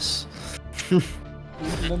 Hell yes. No,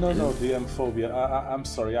 DM phobia. I'm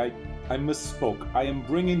sorry, I misspoke. I am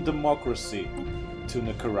bringing democracy to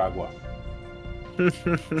Nicaragua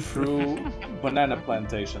through banana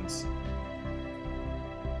plantations.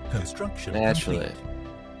 Construction Naturally.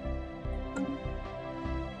 complete.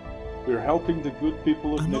 We're helping the good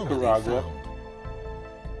people of Anomaly Nicaragua found.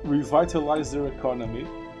 revitalize their economy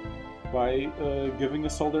by giving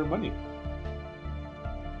us all their money.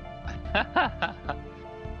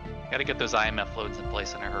 Gotta get those IMF loans in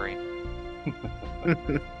place in a hurry.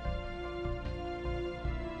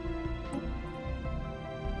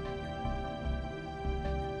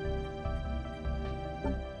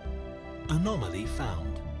 Anomaly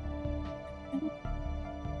found.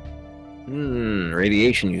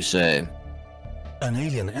 Radiation, you say? An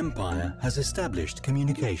alien empire has established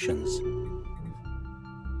communications.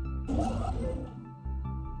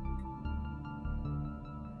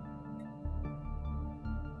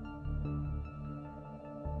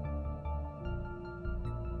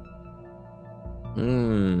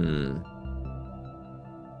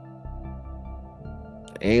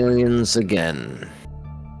 Aliens again.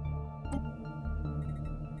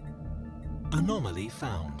 Anomaly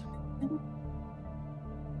found.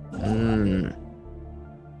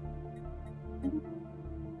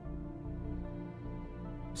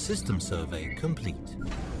 System survey complete.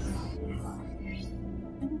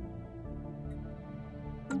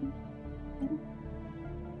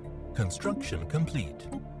 Construction complete.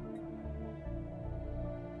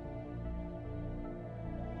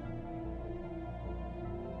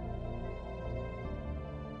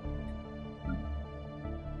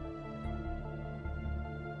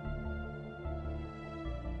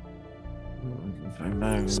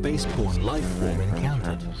 Spaceborne life form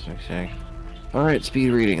encountered. Alright,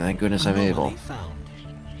 speed reading. Thank goodness I'm able. Anomaly found.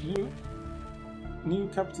 New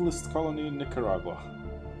capitalist colony in Nicaragua.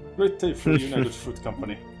 Great day for United Fruit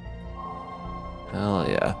Company. Hell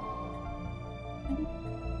yeah.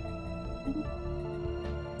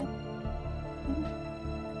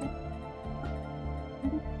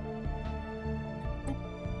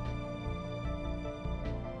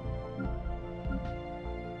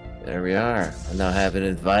 There we are. I now have an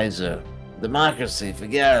advisor. Democracy,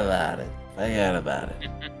 forget about it. Forget about it.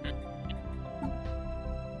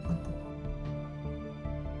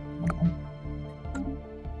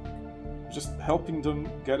 Just helping them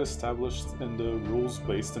get established in the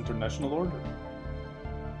rules-based international order.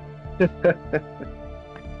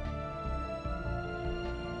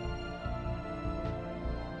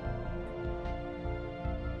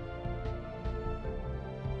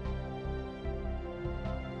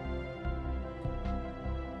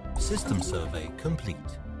 System survey complete.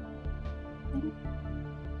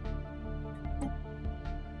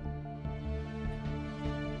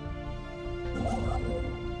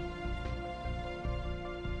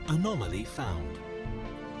 Anomaly found.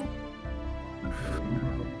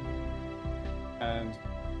 And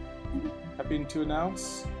happy to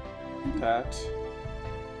announce that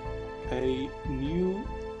a new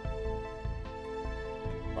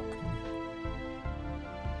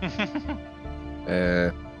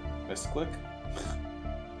misclick.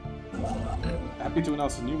 Happy to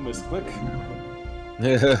announce a new misclick.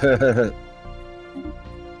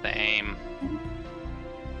 Same.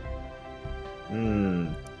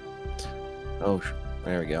 Oh,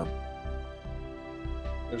 there we go.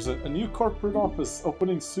 There's a new corporate office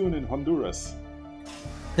opening soon in Honduras.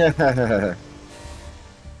 We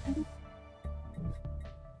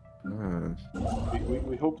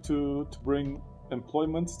hope to bring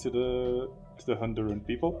employment to the Honduran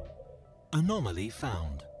people. Anomaly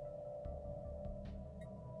found.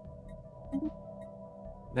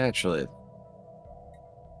 Naturally.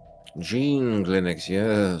 Gene clinics,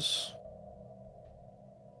 yes.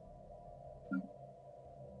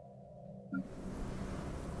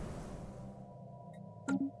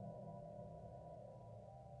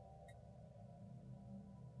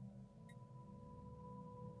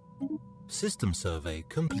 System survey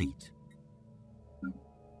complete.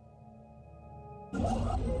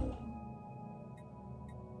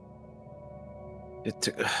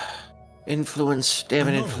 Influence, damn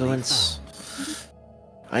it, Anomaly influence. found.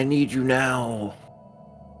 I need you now.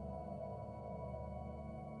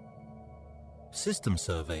 System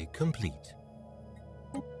survey complete.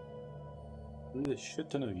 A shit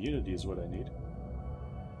ton of unity is what I need.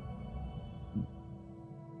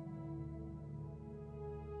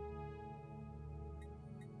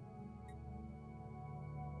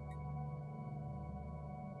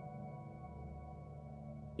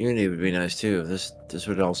 Unity would be nice too. This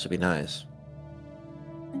would also be nice.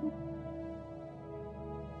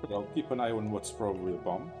 But I'll keep an eye on what's probably a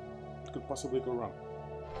bomb. It could possibly go wrong.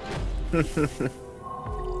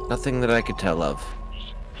 Nothing that I could tell of.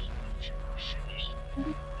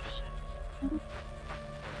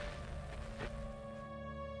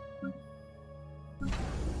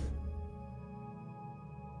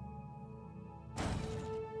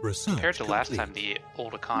 Research Compared to last complete. time, the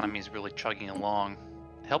old economy is really chugging along.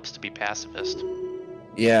 helps to be pacifist.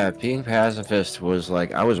 Yeah, being pacifist was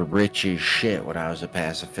like, I was rich as shit when I was a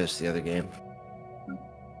pacifist the other game.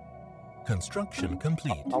 Construction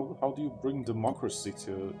complete. How do you bring democracy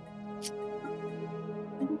to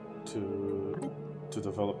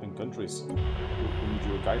developing countries? We need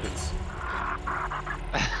your guidance.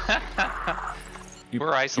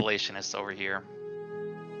 We're isolationists over here.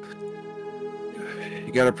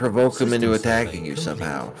 You gotta provoke them into System survey attacking you complete.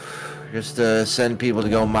 somehow. Just send people to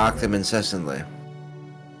go mock them incessantly.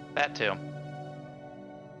 That too.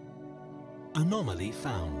 Anomaly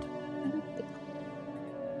found.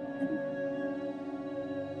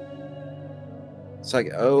 It's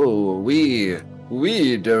like, oh, we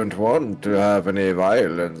don't want to have any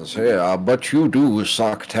violence here, but you do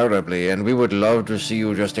suck terribly, and we would love to see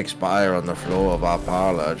you just expire on the floor of our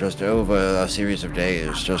parlor, just over a series of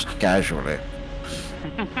days, just casually.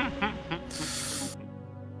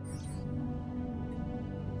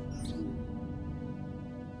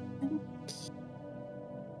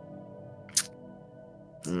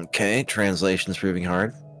 Okay, translation's proving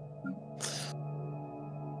hard.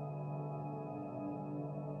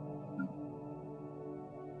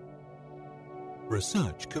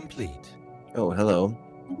 Research complete. Oh, hello.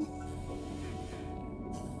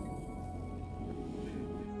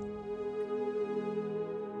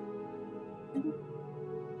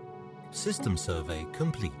 System survey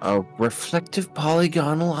complete. A reflective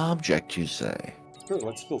polygonal object, you say? Sure,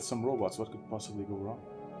 let's build some robots. What could possibly go wrong?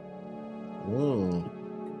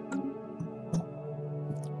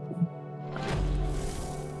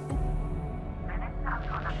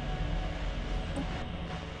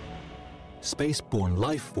 Spaceborne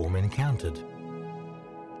life form encountered.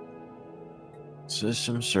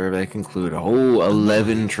 System survey conclude. Oh,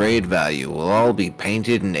 11 trade value. Will all be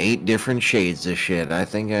painted in 8 different shades of shit. I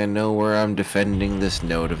think I know where I'm defending this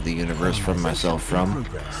node of the universe from myself from.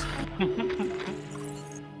 Progress.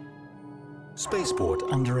 Spaceport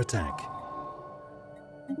under attack.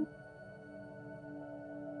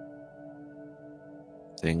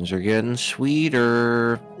 Things are getting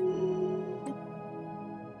sweeter.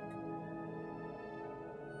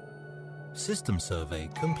 System survey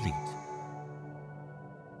complete.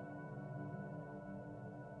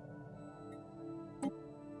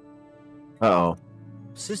 Uh-oh.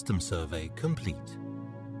 System survey complete.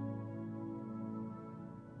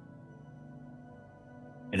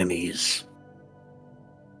 Enemies.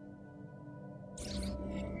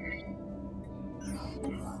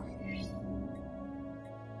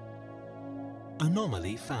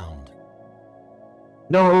 Anomaly found.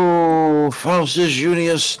 No! Faustus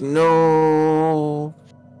Junius, no!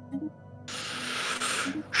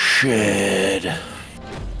 Shit.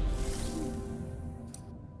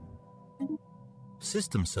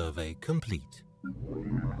 System survey complete.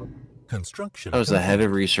 Construction That was the head complete.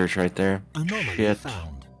 of research right there. Anomaly Shit.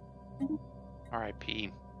 found.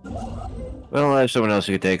 R.I.P. Well, I have someone else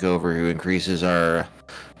who could take over who increases our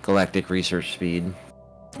galactic research speed.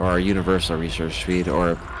 Or our universal research speed,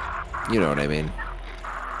 or... You know what I mean.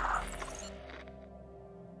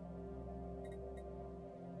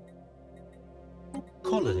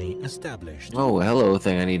 Colony established. Oh, hello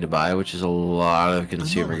thing I need to buy, which is a lot of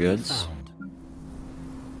consumer Anomaly goods. found.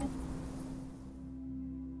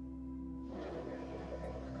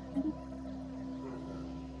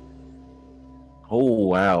 Oh,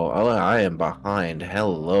 wow. Oh, I am behind.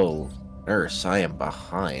 Hello. Nurse, I am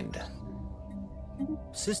behind.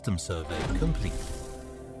 System survey complete.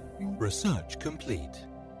 Research complete.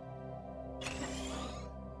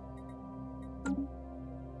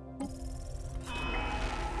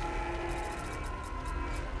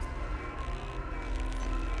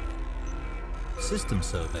 System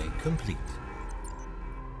survey complete.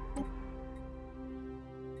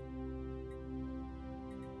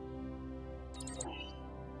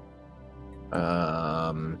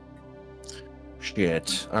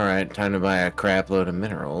 Shit. Alright, time to buy a crap load of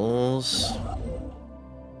minerals.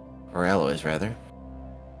 Or alloys, rather.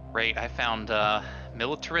 Great, I found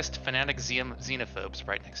militarist fanatic xenophobes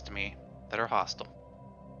right next to me that are hostile.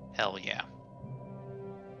 Hell yeah.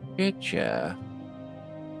 Getcha.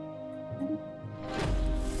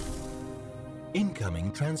 Incoming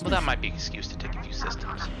Well, transmission. that might be an excuse to take a few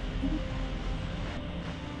systems.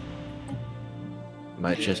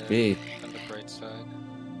 Might just be. On the bright side.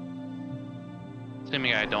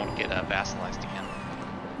 Assuming I don't get vassalized again.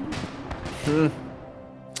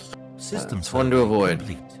 System It's one to survey avoid.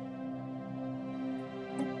 complete.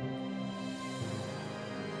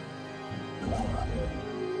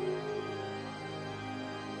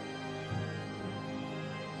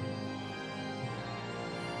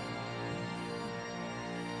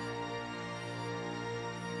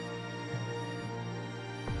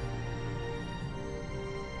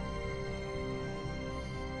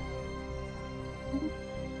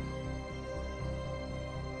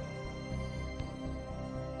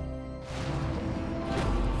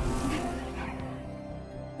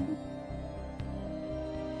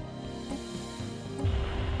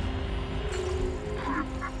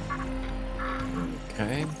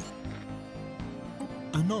 Okay.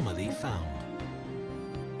 Anomaly found.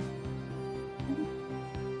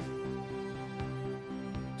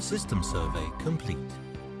 System survey complete.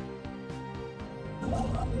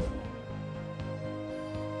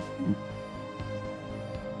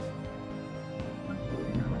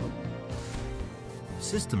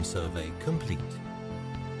 System survey complete.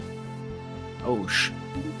 Oh,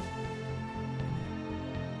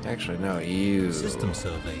 Actually, no, you. System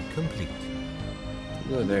survey complete.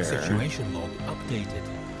 Go there. Situation log updated.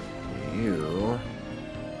 You.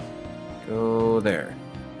 Go there.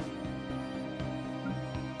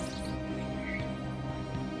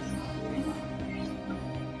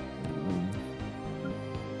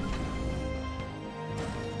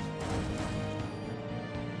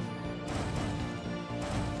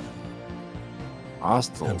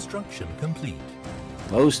 Hostile. Construction complete.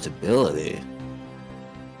 Low stability.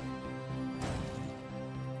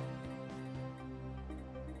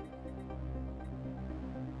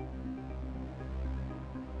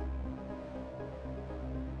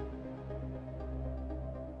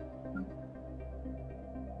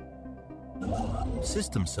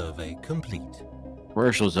 System survey complete.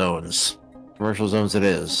 Commercial zones. Commercial zones it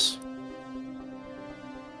is.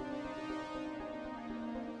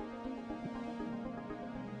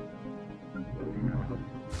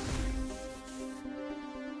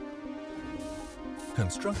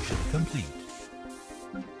 Construction complete.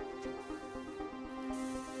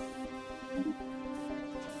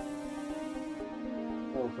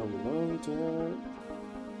 Oh, hello there.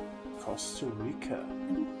 Costa Rica.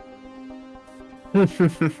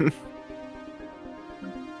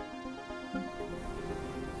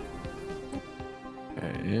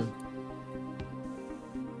 Okay.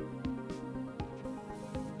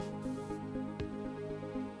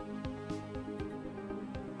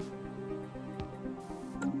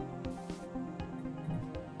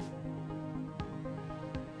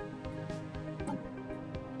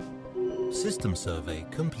 System survey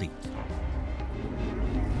complete.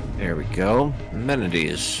 There we go.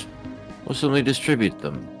 Amenities. We'll simply distribute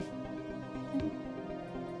them.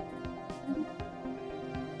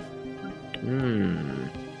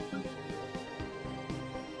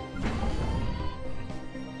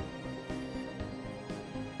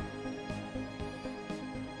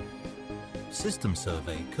 System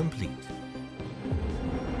survey complete.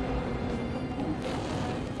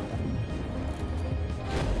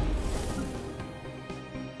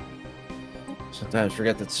 Sometimes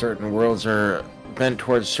forget that certain worlds are bent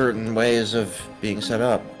towards certain ways of being set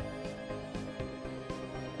up.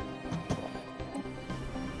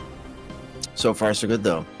 So far, so good,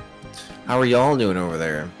 though. How are y'all doing over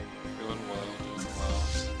there? Doing well, doing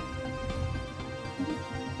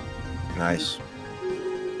well. Nice.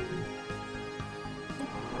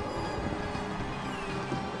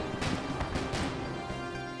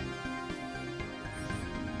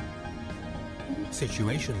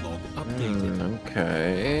 Situation log updated.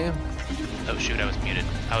 Okay. Oh shoot, I was muted.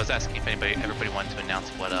 I was asking if everybody wanted to announce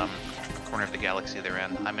what corner of the galaxy they're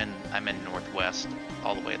in. I'm in northwest,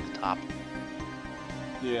 all the way at the top.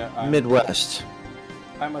 Yeah, Midwest.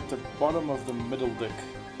 I'm at the bottom of the middle dick.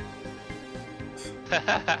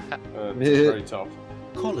 The Mid- very top.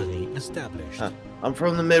 Colony established. I'm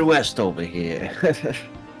from the Midwest over here.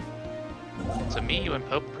 So me, you, and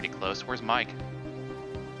Pope are pretty close. Where's Mike?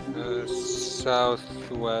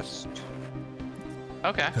 Southwest.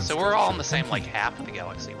 Okay, so we're all in the same like half of the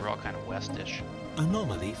galaxy. We're all kind of westish.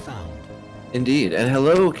 Anomaly found. Indeed. And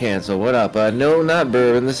hello, Cancel. What up? No, not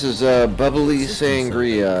bourbon. This is bubbly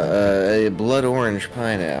sangria, a blood orange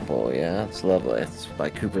pineapple. Yeah, it's lovely. It's by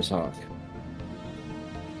Cooper's Hawk.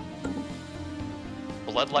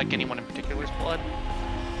 Blood like anyone in particular's blood?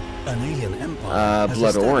 An alien empire. has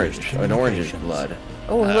Blood established orange. An orange communications. blood.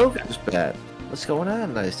 Oh, hello, Okay. Pat. What's going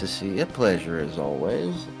on? Nice to see you. Pleasure as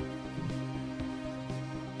always.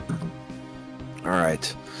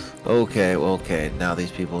 Alright. Okay, well, okay. Now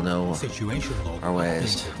these people know Situation log our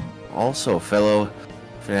ways. updated. Also, fellow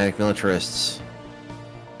fanatic militarists.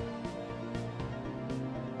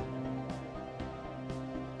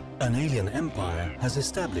 An alien empire has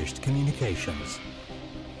established communications.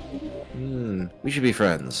 We should be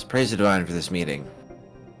friends. Praise the divine for this meeting.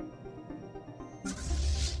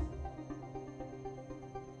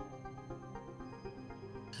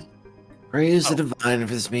 Praise the divine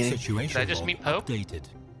for this meeting. Situation Did I just log meet Pope? updated.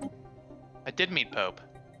 I did meet Pope.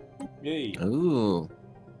 Yay. Ooh.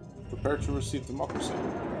 Prepare to receive democracy.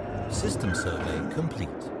 System survey complete.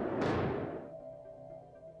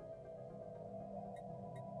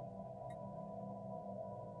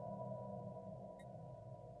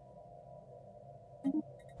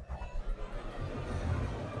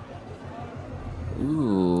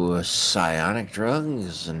 Ooh, psionic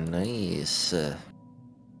drugs. Nice.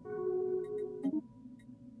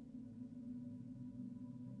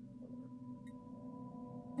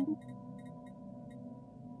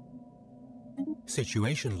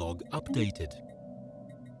 Situation log updated.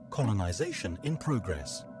 Colonization in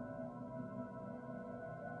progress.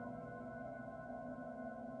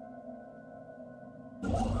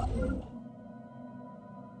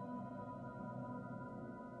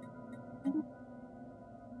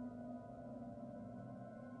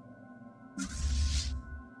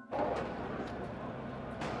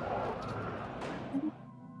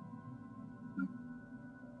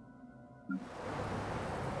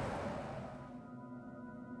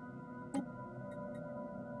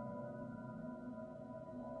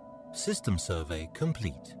 System survey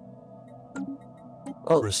complete.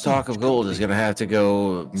 Well, stock of gold is gonna have to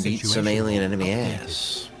go beat some alien enemy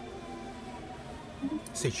ass.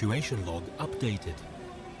 Situation log updated.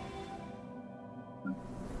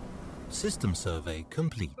 System survey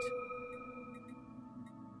complete.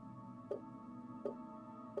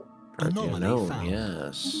 Anomaly found.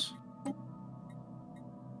 Yes.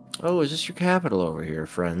 Oh, is this your capital over here,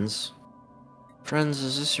 friends? Friends,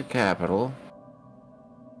 is this your capital?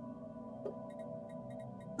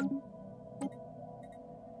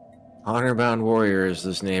 Honor-bound warriors,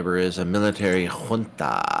 this neighbor is a military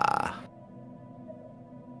junta.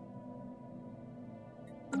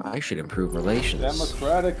 I should improve relations.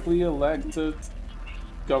 Democratically elected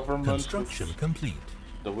government. Construction complete.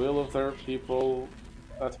 The will of their people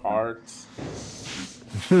at heart.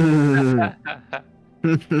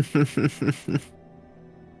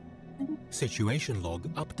 Situation log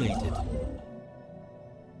updated.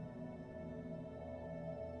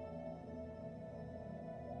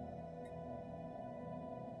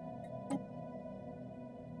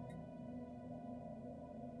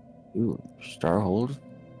 Ooh, Starhold?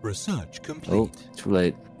 Research Oh, complete. too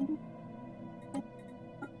late.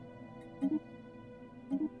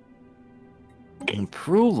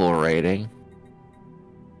 Approval rating?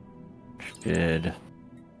 Good.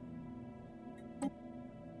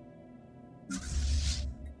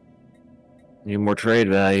 Need more trade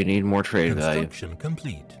value, need more trade value. Construction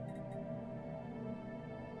complete.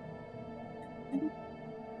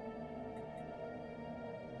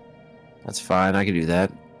 That's fine, I can do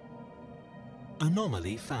that.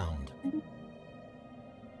 Anomaly found.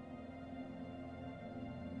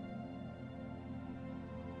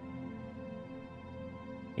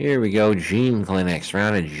 Here we go, gene clinics,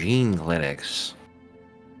 round of gene clinics.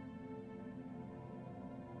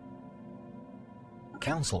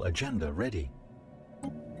 Council agenda ready.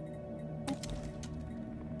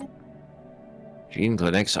 Gene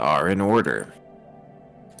clinics are in order.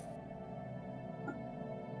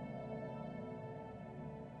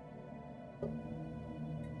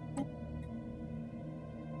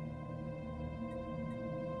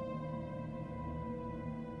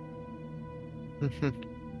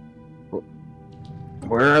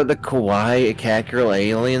 Where are the kawaii catgirl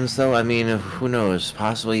aliens, though? I mean, who knows?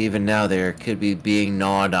 Possibly even now they could be being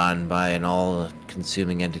gnawed on by an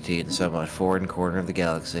all-consuming entity in some foreign corner of the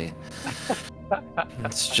galaxy.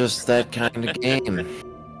 It's just that kind of game.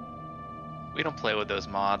 We don't play with those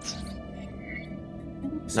mods.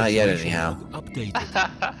 Not yet, Situation anyhow. log updated.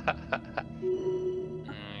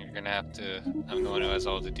 You're gonna have to. I'm the one who has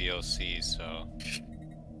all the DLCs, so.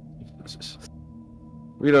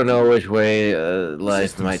 We don't know which way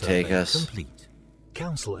life System might take survey us. Complete.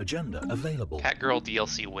 Council agenda available. Catgirl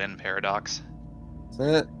DLC win paradox.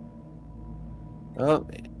 That's it. Oh,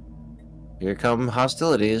 here come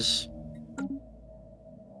hostilities.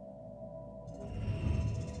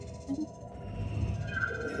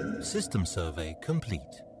 System survey complete.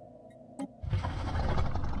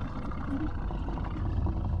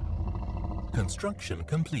 Construction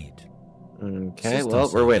complete. Okay, System well, we're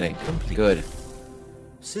survey winning. complete. Good.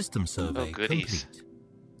 System survey goodies. complete.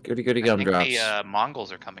 Goody goody I think gumdrops. the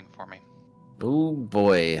Mongols are coming for me. Oh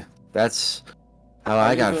boy, that's how Are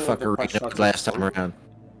I you got the fuckered Pashart up last time absorber? around.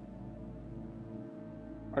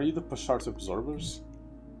 Are you the Pashart absorbers?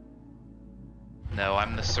 No,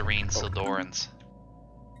 I'm the Serene Sildorans.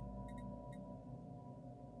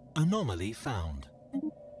 Anomaly found.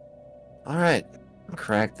 All right,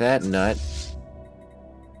 crack that nut.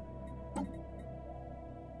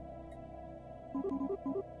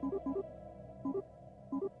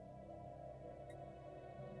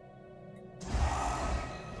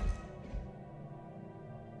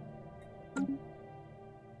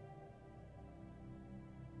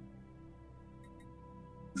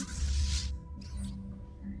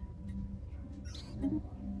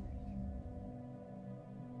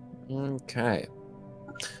 Okay.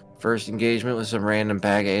 First engagement with some random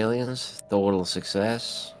pack aliens. Total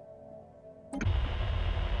success.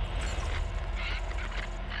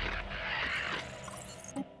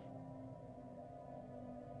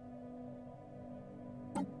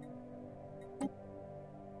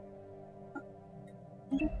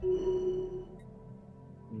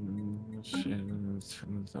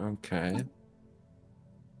 Okay.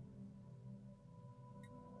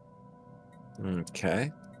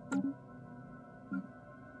 Okay.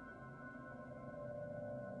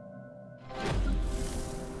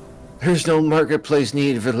 There's no marketplace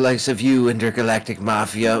need for the likes of you, intergalactic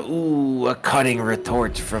mafia. Ooh, a cutting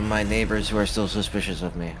retort from my neighbors who are still suspicious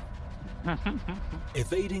of me.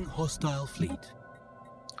 Evading hostile fleet.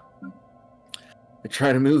 They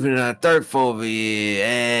try to move in on a third phobia.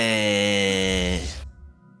 Eh.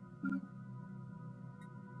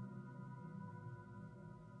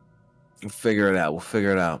 We'll figure it out. We'll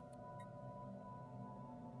figure it out.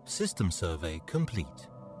 System survey complete.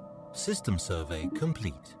 System survey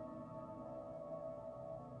complete.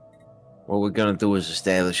 What we're gonna do is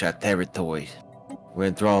establish our territory. We're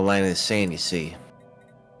gonna draw a line in the sand, you see.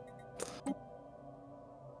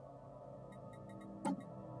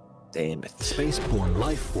 Damn it. Spaceborne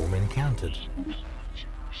life form encountered.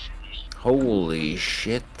 Holy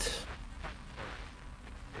shit.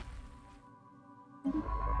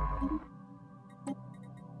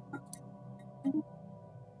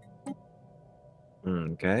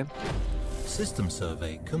 Okay. System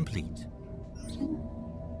survey complete.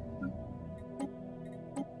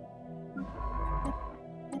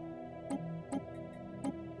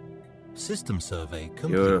 System survey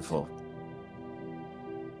complete. Beautiful.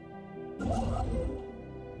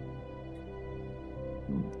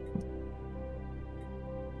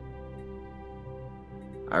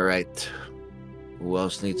 All right. Who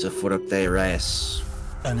else needs a foot up their ass?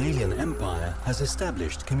 An alien empire has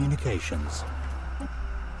established communications.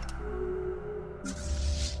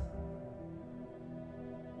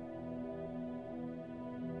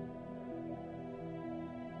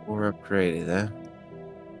 We're upgraded, huh?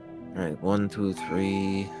 Alright, 1, 2,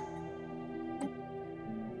 3.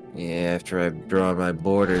 Yeah, after I draw my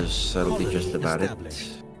borders, that'll be just about it.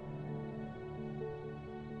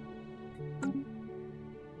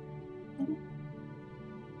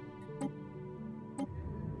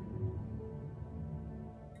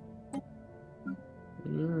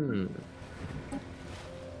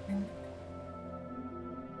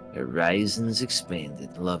 Horizons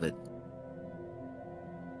expanded. Love it.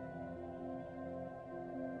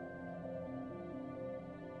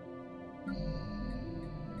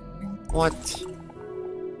 What?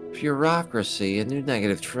 Bureaucracy, a new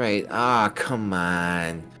negative trait. Ah, come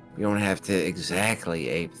on. We don't have to exactly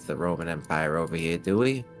ape the Roman Empire over here, do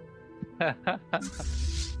we?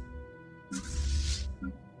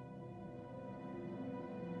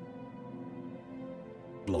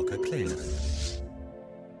 Blocker cleared.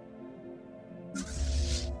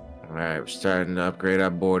 Alright, we're starting to upgrade our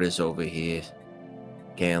borders over here.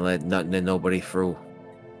 Can't let nothing and nobody through.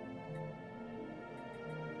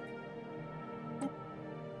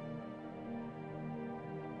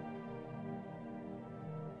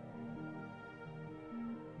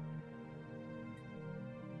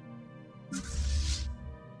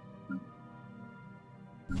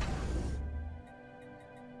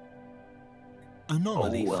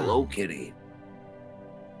 Anomaly Oh, found. hello, kitty.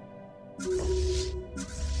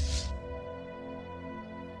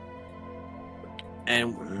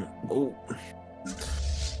 And oh,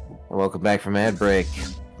 welcome back from ad break.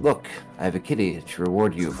 Look, I have a kitty to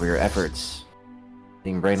reward you for your efforts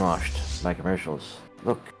being brainwashed by commercials.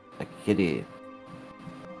 Look, a kitty.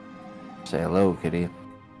 Say hello, kitty.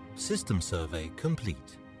 System survey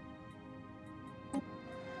complete.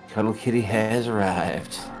 Cuddle Kitty has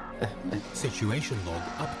arrived. Situation log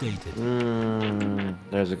updated.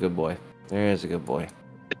 There's a good boy. There's a good boy.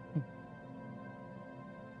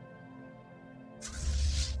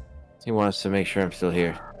 He wants to make sure I'm still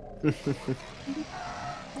here.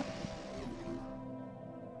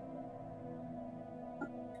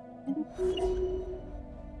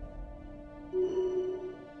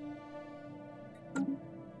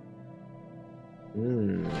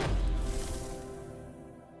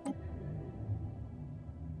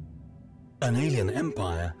 An alien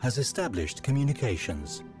empire has established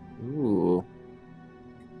communications. Ooh.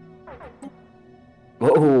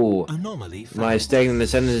 Whoa! Anomaly found. My stagnant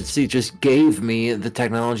ascendancy just gave me the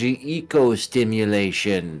technology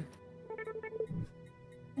eco-stimulation.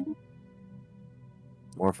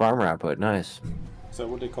 More farmer output, nice. Is that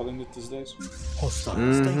what they're calling it these days? Hostile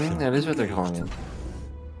Mm-hmm, station. that is what they're calling engaged.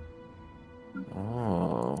 it.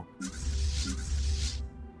 Oh.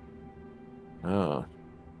 Oh.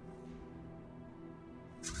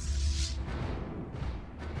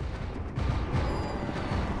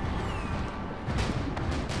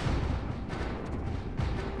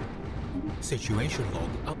 Situation log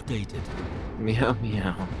updated. Meow,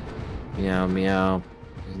 meow. Meow, meow.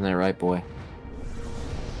 Isn't that right, boy?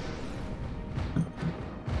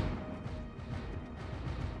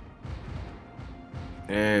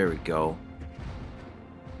 There we go.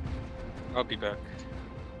 I'll be back.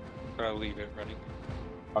 But I'll leave it running.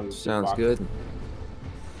 I'll be Sounds back. good.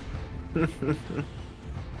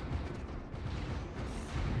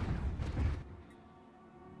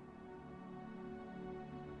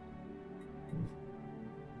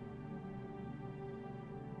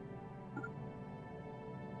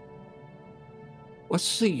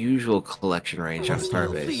 What's the usual collection range on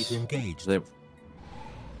Hostile fleet Starbase? engaged. Does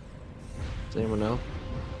anyone know?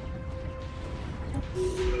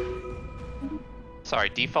 Sorry,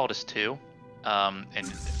 default is 2,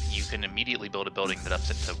 and you can immediately build a building that ups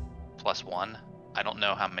it to +1. I don't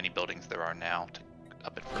know how many buildings there are now to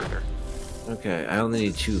up it further. Okay, I only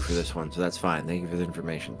need 2 for this one, so that's fine. Thank you for the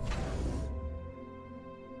information.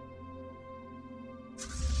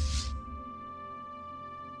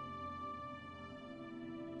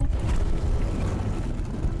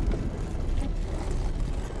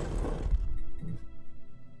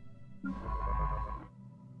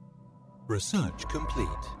 Research complete.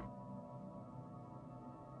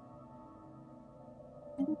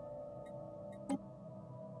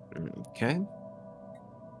 Okay.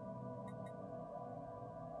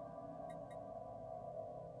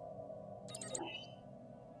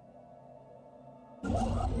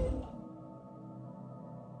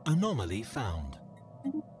 Anomaly found.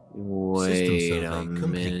 Wait survey a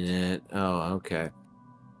complete. minute. Oh, okay.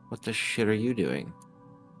 What the shit are you doing?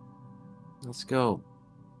 Let's go.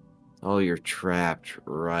 Oh, you're trapped.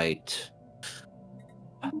 Right.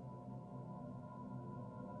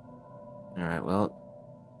 Alright, well.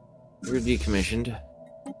 You're decommissioned.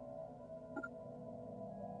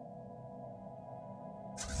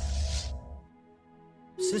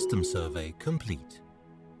 System survey complete.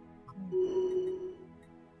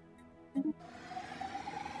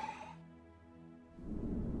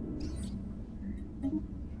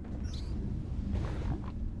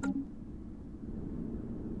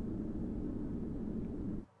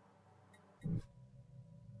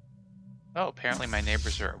 Oh, apparently my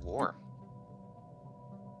neighbors are at war.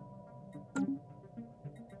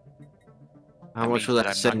 How That much means will that that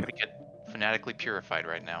I'm send? not going to get fanatically purified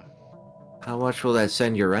right now. How much will that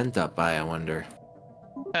send your rent up by, I wonder?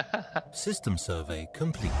 System survey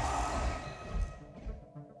complete.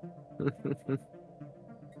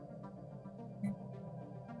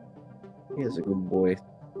 He is a good boy.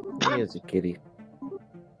 He is a kitty.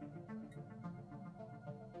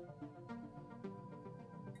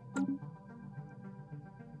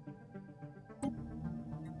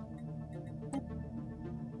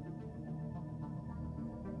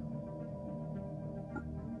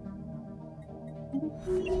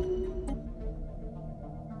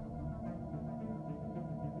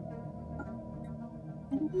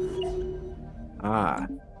 Ah.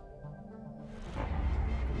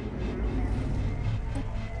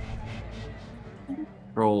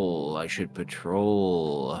 Patrol. I should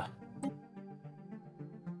patrol.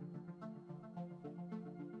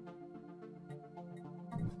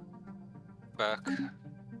 Back.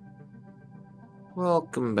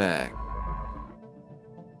 Welcome back.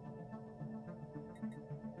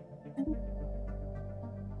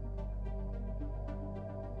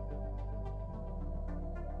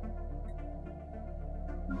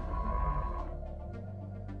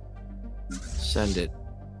 Send it.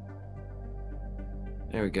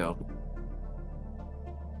 There we go.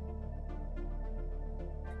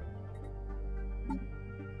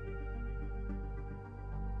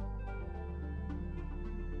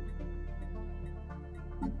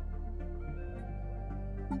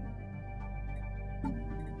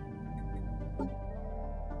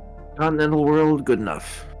 Continental world, good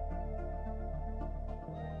enough.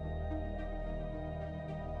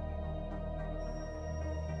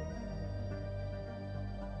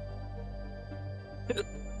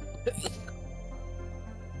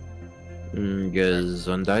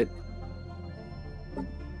 Gesundheit.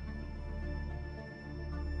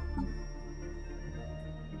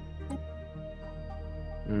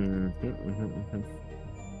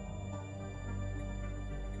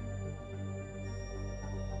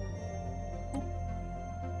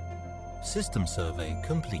 System survey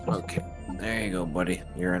complete. Okay, there you go, buddy.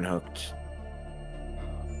 You're unhooked.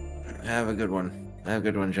 Have a good one. Have a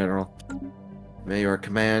good one, General. May your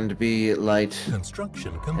command be light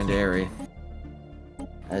Construction and complete. airy.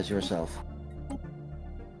 As yourself.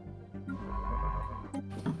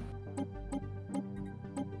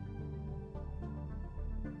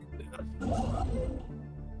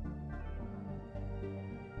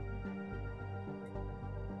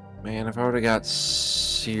 Man, if I would've got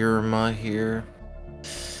Sirma here,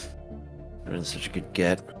 would've been such a good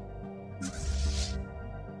get.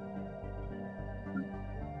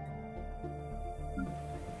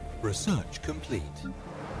 Research complete.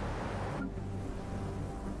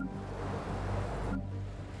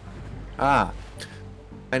 Ah,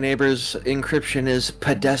 my neighbor's encryption is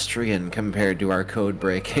pedestrian compared to our code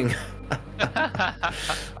breaking.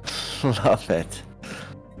 Love it.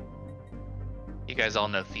 You guys all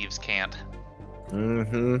know thieves can't.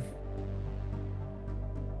 Mm-hmm.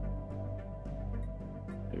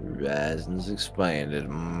 Horizons expanded.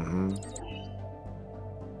 Mm-hmm.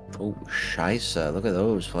 Oh, Shisa. Look at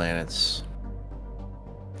those planets.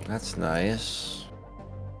 That's nice.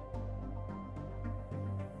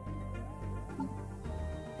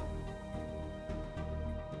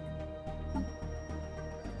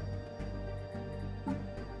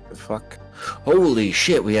 The fuck? Holy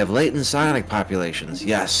shit, we have latent psionic populations.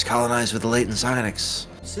 Yes, colonize with the latent psionics.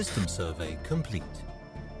 System survey complete.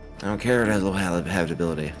 I don't care, it has low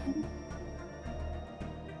habitability.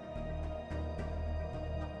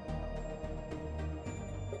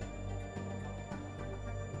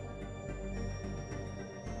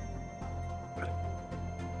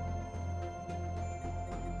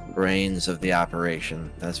 Brains of the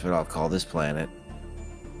operation. That's what I'll call this planet.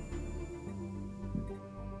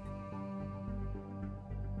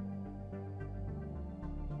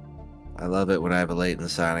 I love it when I have a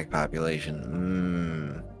latent psionic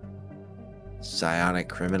population. Psionic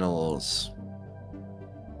criminals.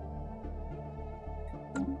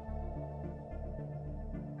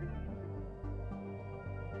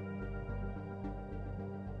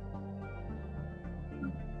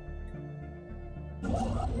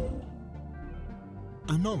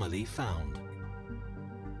 Anomaly found.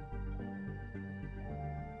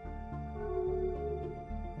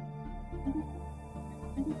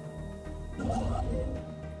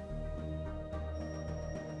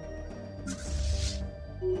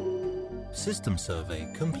 System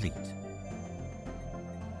survey complete.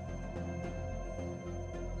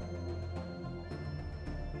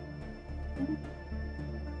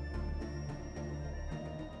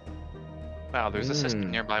 Wow, there's a system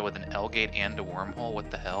nearby with an L gate and a wormhole. What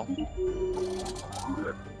the hell?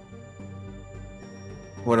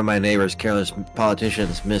 One of my neighbor's careless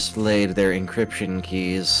politicians mislaid their encryption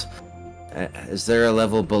keys. Is there a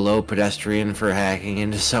level below pedestrian for hacking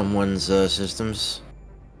into someone's systems?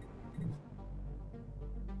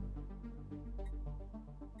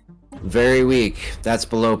 Very weak. That's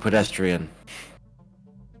below pedestrian.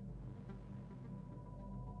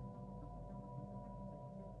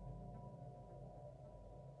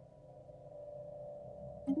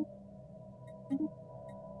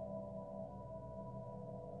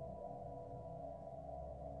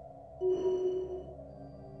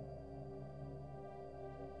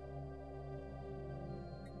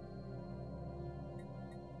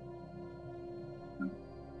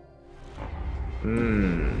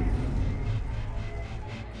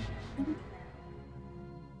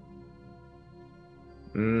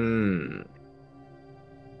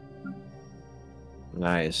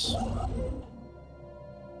 Nice.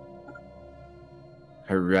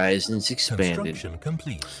 Horizons expanded. Construction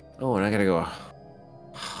complete. Oh, and I gotta go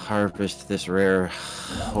harvest this rare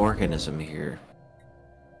organism here.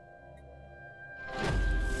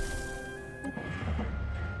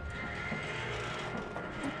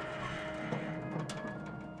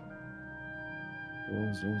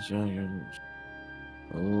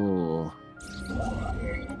 Oh.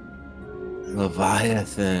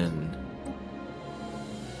 Leviathan.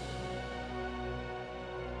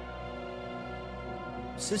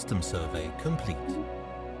 System survey complete.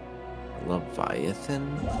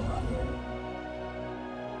 Leviathan?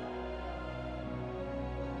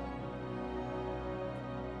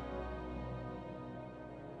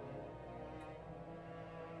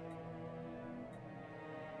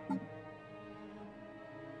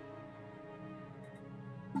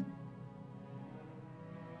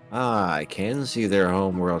 Ah, I can see their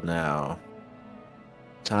homeworld now.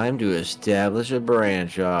 Time to establish a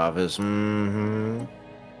branch office.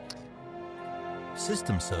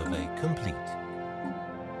 System survey complete.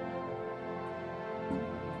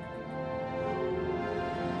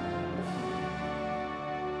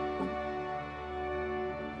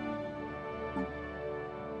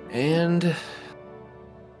 And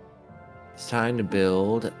it's time to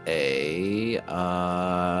build a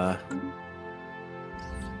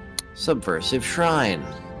subversive shrine.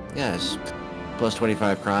 Yes, plus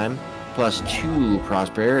 25 crime, plus 2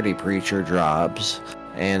 prosperity preacher drops,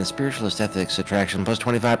 and spiritualist ethics attraction plus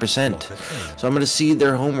 25%. So I'm going to seed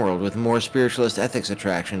their homeworld with more spiritualist ethics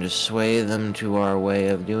attraction to sway them to our way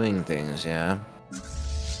of doing things, yeah?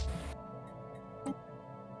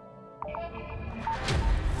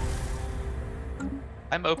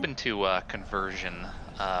 I'm open to conversion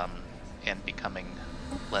and becoming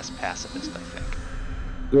less pacifist, I think.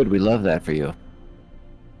 Good, we love that for you.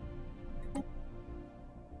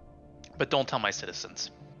 But don't tell my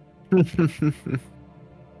citizens.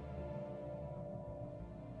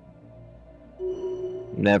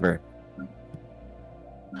 Never.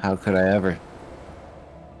 How could I ever?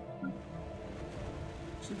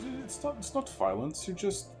 It's not violence, you're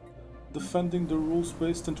just defending the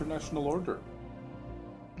rules-based international order.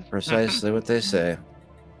 Precisely what they say.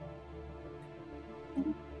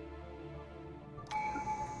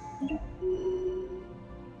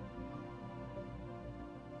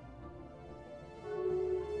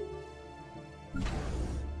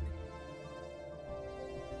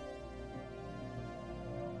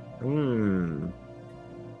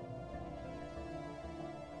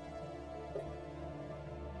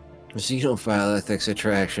 Xenophile ethics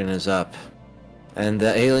attraction is up. And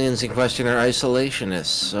the aliens in question are isolationists,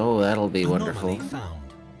 so that'll be wonderful. Anomaly found.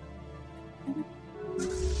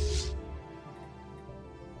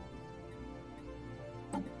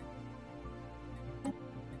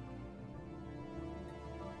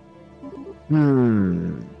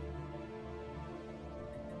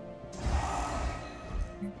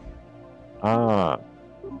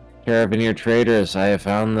 Caravaneer traders, I have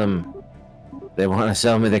found them. They want to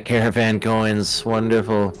sell me the caravan coins.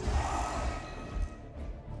 Wonderful.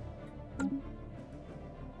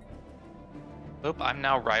 Oop, I'm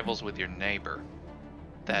now rivals with your neighbor.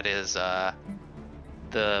 That is, the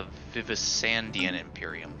Vivisandian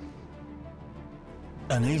Imperium.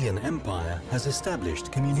 An alien empire has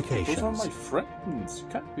established communications. Those are my friends. You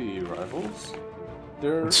can't be rivals.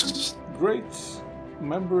 They're great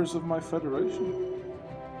members of my federation.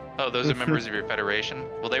 Oh, those are members of your federation?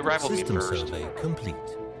 Well, they rivaled me System first. survey complete.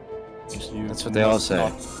 That's what they all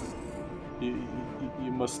say.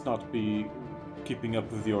 You must not be keeping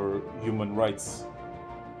up with your human rights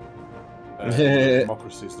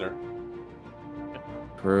democracies there.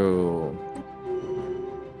 True.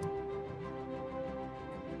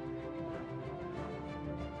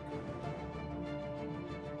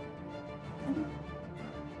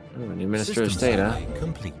 Oh, new Minister of State, huh? Survey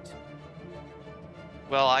complete.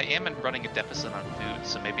 Well, I am running a deficit on food,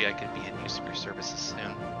 so maybe I could be in use of your services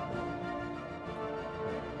soon.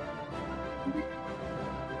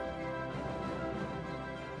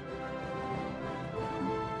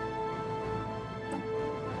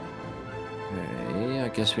 Okay, I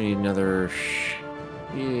guess we need another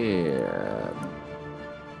yeah.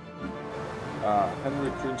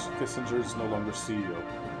 Henry Kissinger is no longer CEO.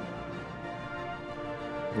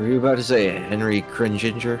 Were you about to say Henry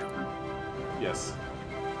Cringinger? Yes.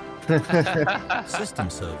 System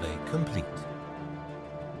survey complete.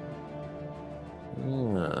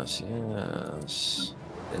 Yes, yes.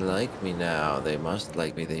 They like me now. They must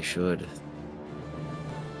like me. They should.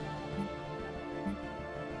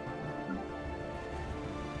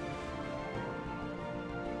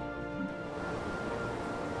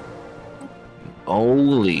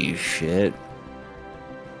 Holy shit.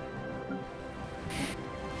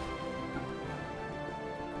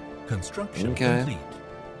 Construction Okay. complete.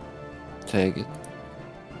 Take it.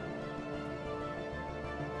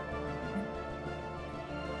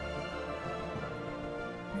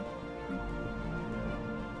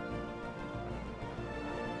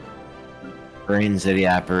 Brain City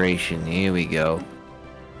operation. Here we go.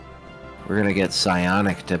 We're gonna get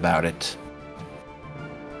psionic about it.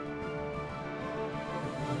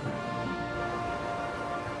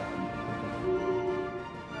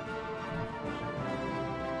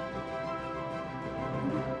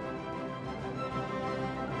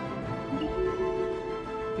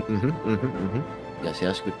 Yes,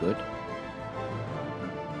 yes, good, good.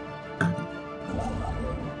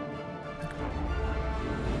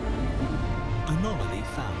 Anomaly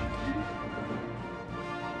found.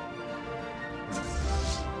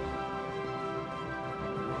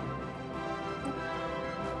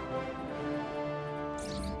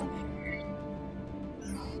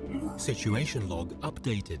 Situation log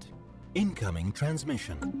updated. Incoming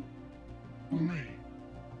transmission.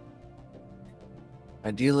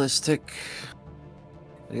 Idealistic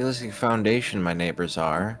foundation my neighbors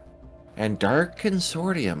are. And Dark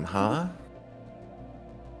Consortium, huh?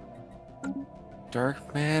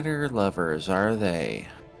 Dark matter lovers, are they?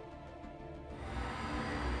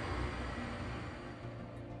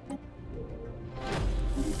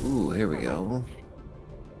 Ooh, here we go.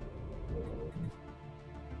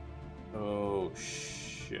 Oh,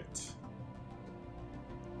 shit.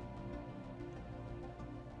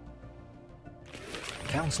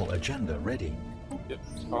 Council agenda ready. Yep,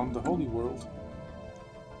 on the Holy World.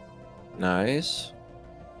 Nice.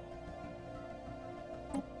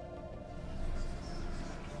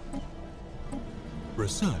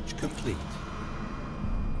 Research complete.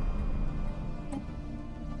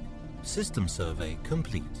 System survey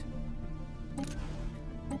complete.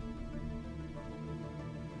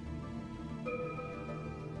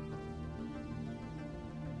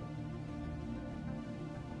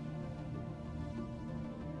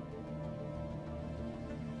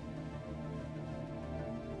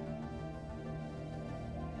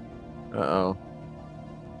 Uh-oh.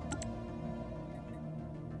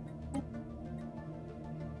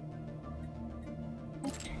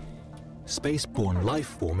 Spaceborne life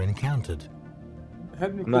form encountered.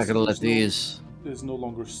 Henry I'm not gonna let Kissinger these... is no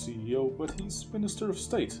longer CEO, but he's Minister of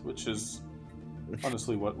State, which is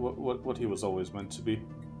honestly what he was always meant to be.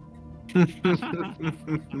 It's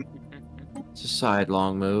a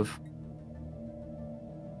sidelong move.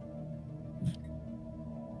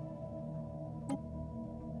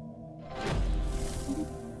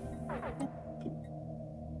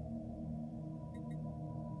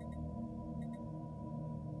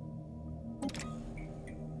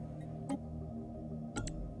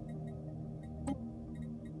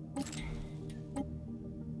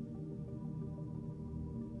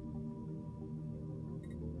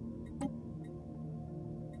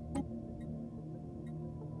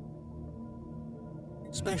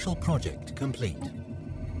 Special project complete.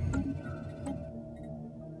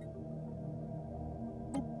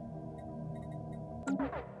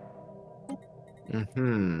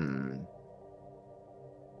 Mm-hmm.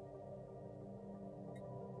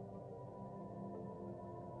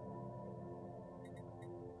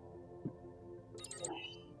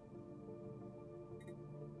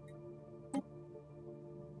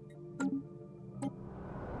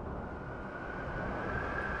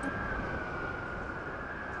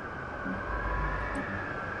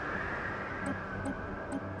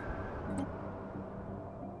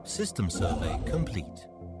 System survey complete.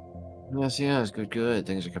 Yes, good.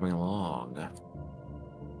 Things are coming along.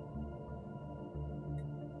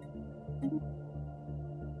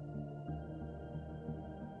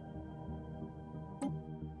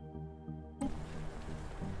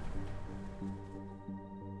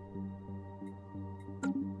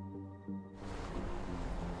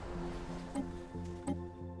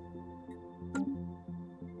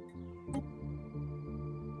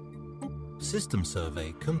 System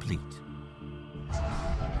survey complete.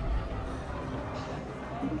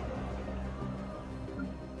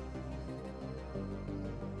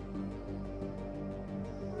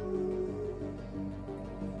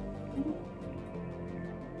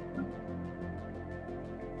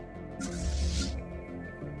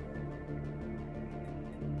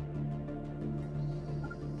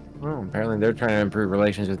 Oh, apparently they're trying to improve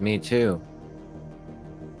relations with me too.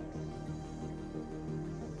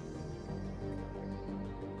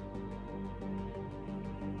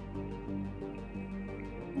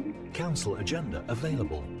 Council agenda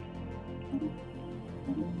available.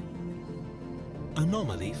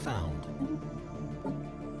 Anomaly found.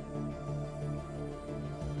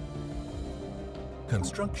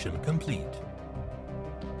 Construction complete.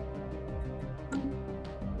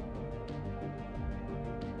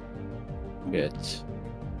 Good.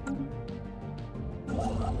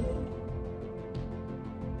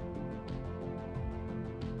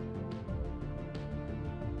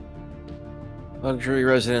 Luxury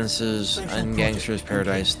residences and gangsters'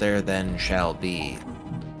 paradise there then shall be.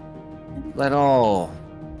 Let all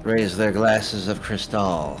raise their glasses of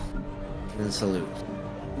crystal and salute.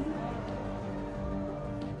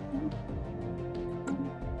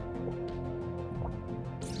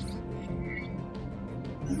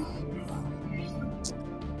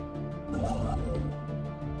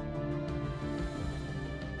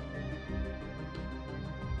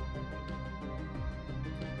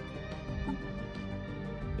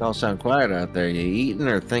 Y'all sound quiet out there. You eating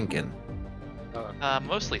or thinking?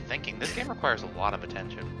 Mostly thinking. This game requires a lot of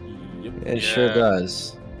attention. Yep. It sure Yeah.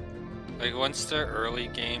 does. Like once the early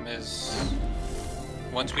game is,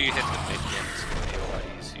 once we hit the mid game, it's gonna be a lot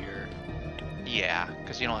easier. Yeah,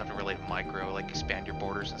 because you don't have to really micro, like expand your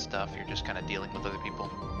borders and stuff. You're just kind of dealing with other people.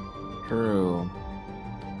 True.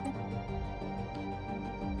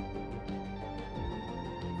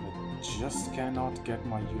 just cannot get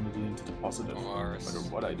my unity into the positive, no matter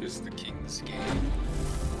what I do. Is the king's game.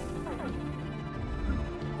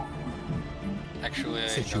 Actually,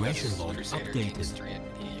 Situation log Crusader updated. Kings 3 at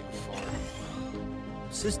EU4.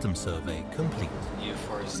 System survey complete.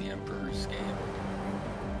 EU4 is the Emperor's game.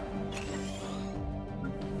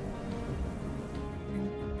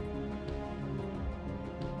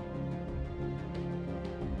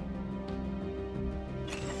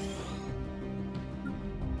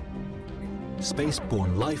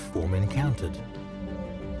 Spaceborne life form encountered.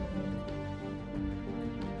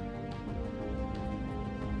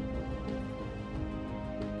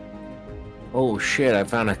 Oh shit, I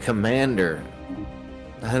found a commander.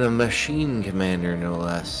 I had a machine commander, no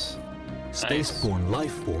less. Spaceborne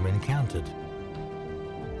life form encountered.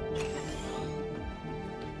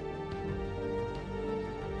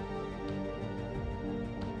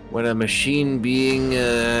 When a machine being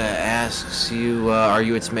asks you, are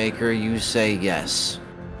you its maker, you say yes.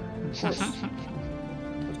 Of course.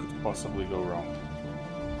 What could possibly go wrong?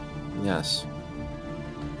 Yes.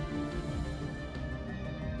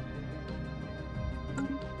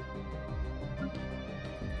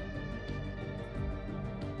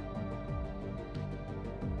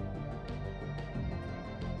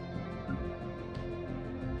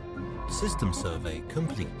 System survey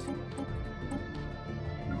complete.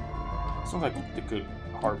 It's not like they could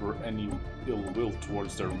harbor any ill will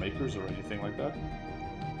towards their makers or anything like that.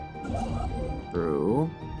 True.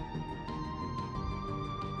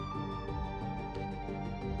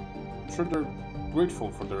 I'm sure they're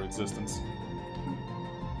grateful for their existence.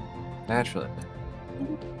 Naturally.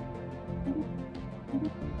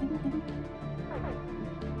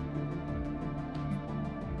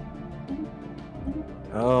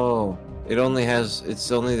 Oh, it only has.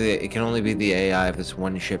 It's only the. It can only be the AI of this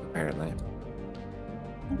one ship, apparently.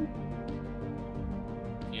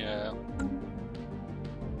 Yeah.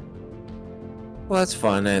 Well, that's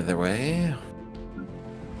fun either way.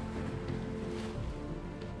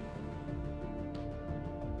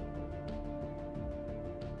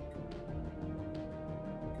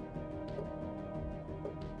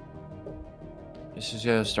 This is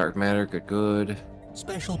just dark matter. Good, good.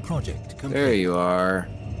 Special project complete. There you are.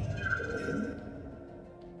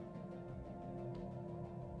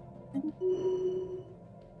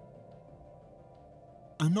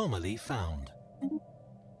 Anomaly found.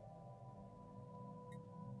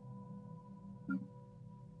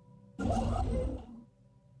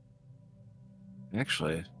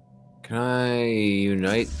 Actually, can I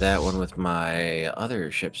unite that one with my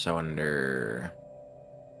other ships? I wonder.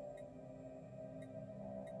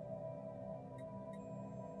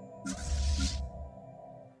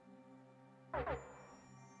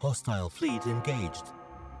 Hostile fleet engaged.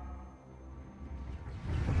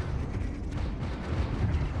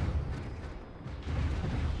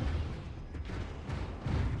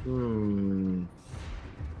 Hmm.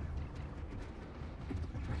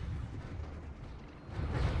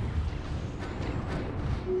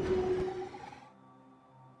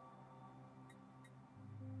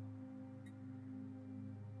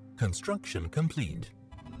 Construction complete.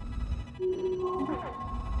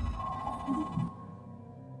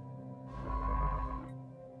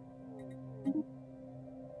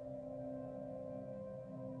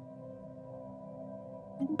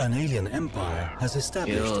 An alien empire has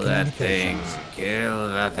established Kill that thing. communications. Kill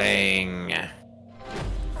the thing.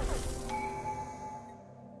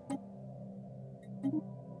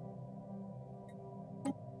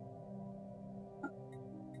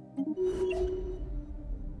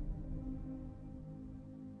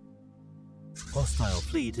 Hostile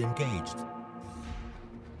fleet engaged.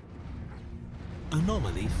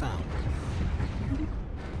 Anomaly found.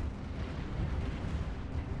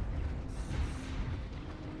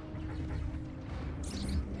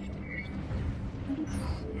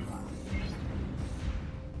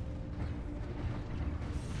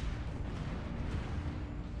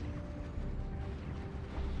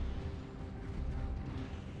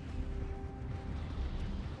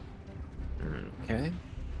 Okay.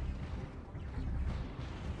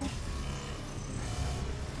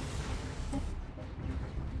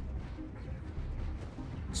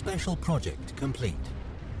 Special project complete.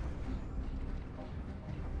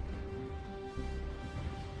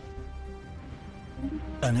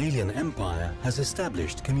 An alien empire has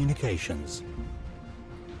established communications.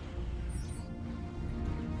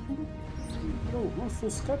 No,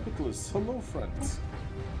 ruthless capitalists. Hello, friends.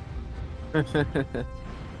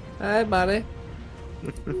 Hi, buddy.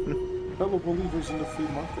 Fellow believers in the free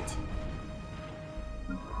market.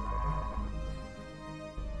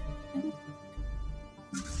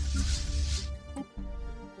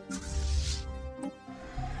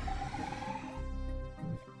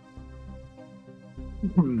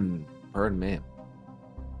 Pardon me.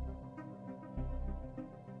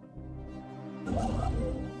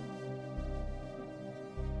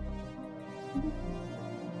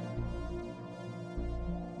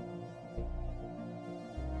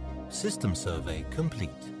 System survey complete.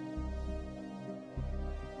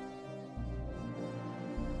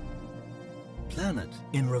 Planet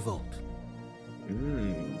in revolt. Do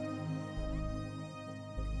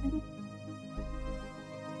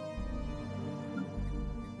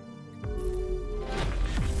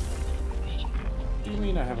you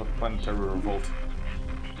mean I have a planetary revolt?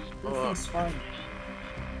 Everything's fine.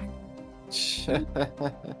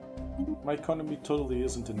 My economy totally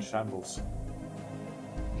isn't in shambles.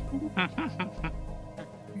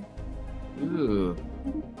 Ooh.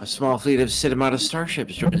 A small fleet of Cinemata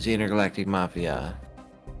starships joins the intergalactic mafia.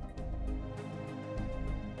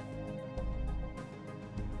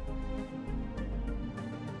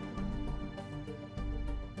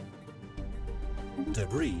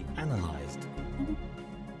 Debris analyzed.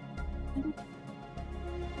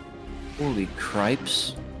 Holy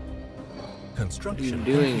cripes. What are you Construction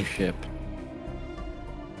doing, complete. ship?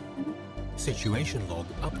 Situation log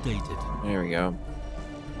updated. There we go.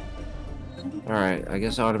 Alright, I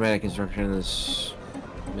guess automatic construction is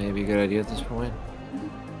maybe a good idea at this point.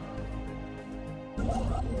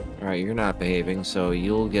 Alright, you're not behaving, so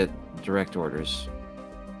you'll get direct orders.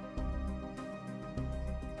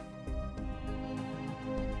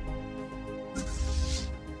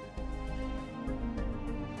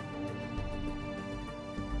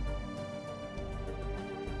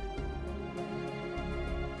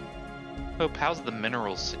 Hope, how's the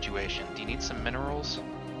minerals situation? Do you need some minerals?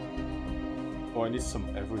 Oh, I need some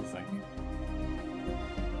everything.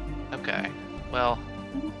 Okay. Well,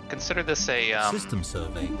 consider this a System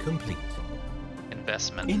survey complete.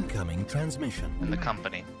 investment Incoming transmission. in the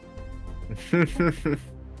company. I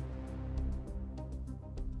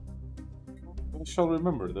shall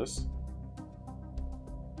remember this.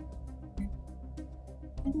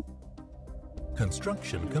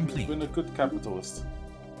 Construction I've complete. been a good capitalist.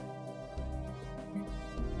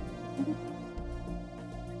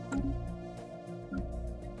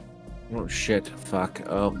 Oh shit, fuck.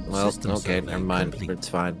 Oh, well, System okay, survey never mind. complete. It's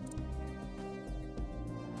fine.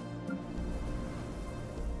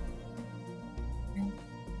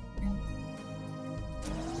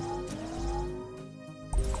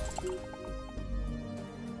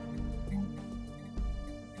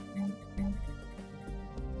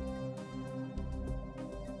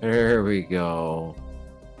 There we go.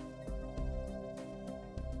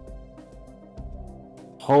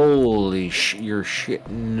 Holy your shit,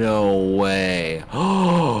 no way.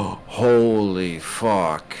 Holy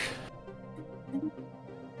fuck.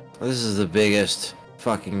 This is the biggest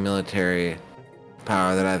fucking military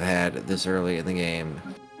power that I've had this early in the game.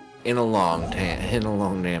 In a long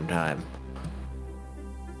damn time.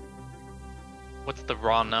 What's the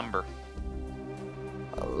raw number?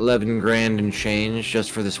 11 grand and change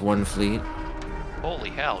just for this one fleet.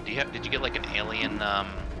 Holy hell! Did you get like an alien?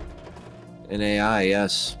 An AI,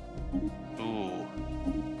 yes. Ooh.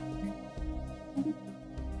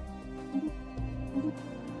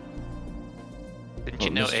 Didn't you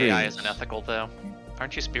know AI is mysteries. unethical though?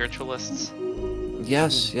 Aren't you spiritualists?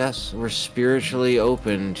 Yes, yes, we're spiritually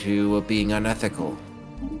open to being unethical.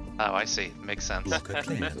 Oh, I see. Makes sense. Blocker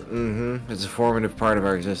cleared. Mm-hmm. It's a formative part of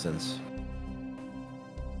our existence.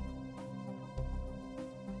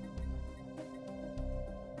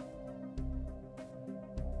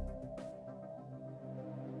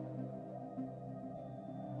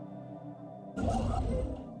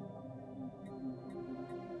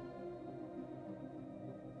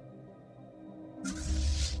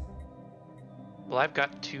 Well, I've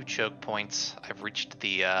got 2 choke points. I've reached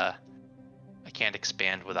the I can't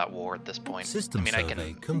expand without war at this point. System I mean, I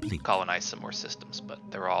survey can complete. colonize some more systems, but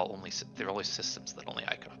they're only systems that only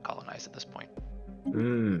I can colonize at this point.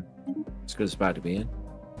 It's a good spot to be in.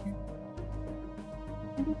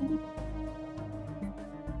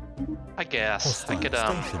 I guess I Hostile could.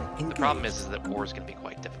 station The problem engaged. is that war is going to be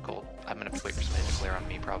quite difficult. I'm going to have to wait for somebody to declare on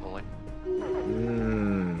me, probably.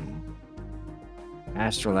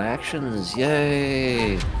 Astral actions,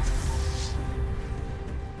 yay!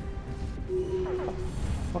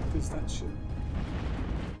 Fuck is that shit?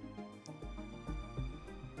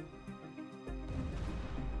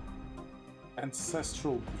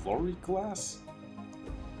 Ancestral glory glass?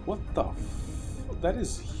 What the that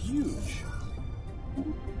is huge.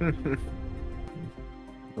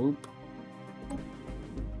 Oop.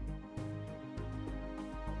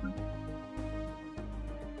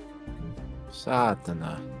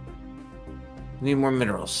 Satana. Need more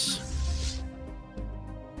minerals.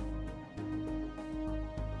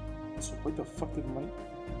 fuck did my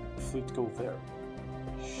fleet go there?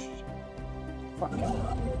 Shit. Fuck.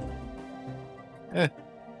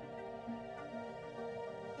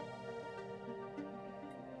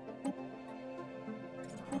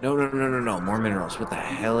 No, no, no, no, no. More minerals. What the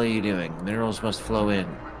hell are you doing? Minerals must flow in.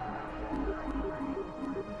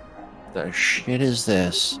 The shit is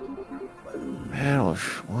this? Hell,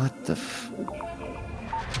 what the f...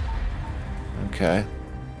 Okay.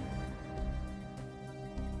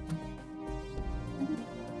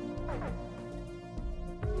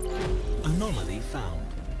 Anomaly found.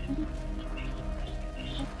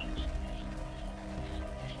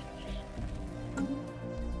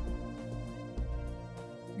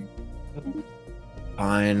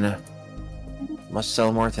 Fine. Must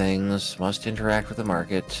sell more things. Must interact with the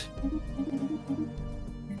market.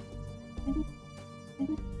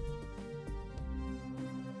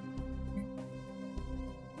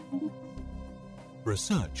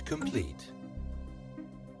 Research complete.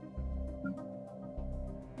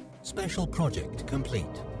 Special project complete.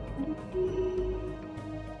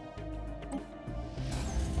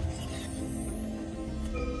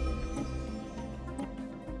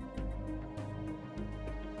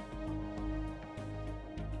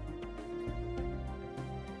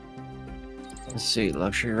 Let's see,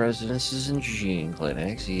 luxury residences and gene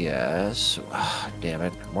clinics, yes. Ah, damn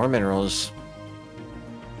it. More minerals.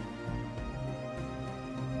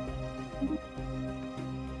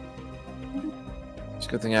 It's a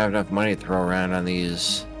good thing I have enough money to throw around on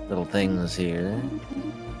these little things here.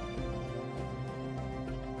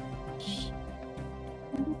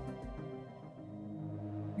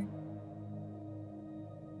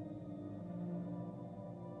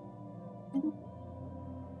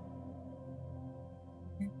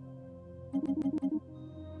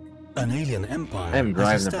 An alien empire. I am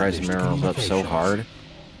driving the price of minerals up so hard.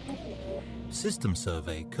 System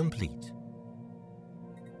survey complete.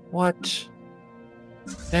 What?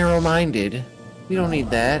 Narrow-minded? We don't need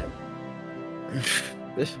that.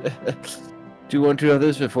 Do unto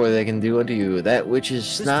others before they can do unto you. That which is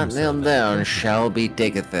System not nailed survey down complete. shall be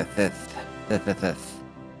taketh.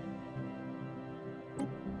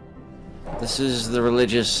 This is the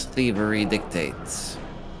religious thievery dictates.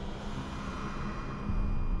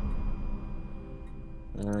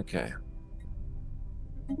 Okay.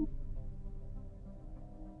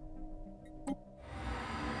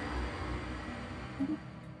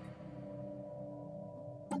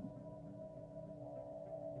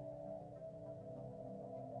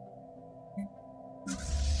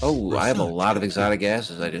 Oh, I have a lot of exotic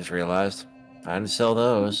gases, I just realized. Time to sell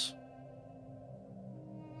those.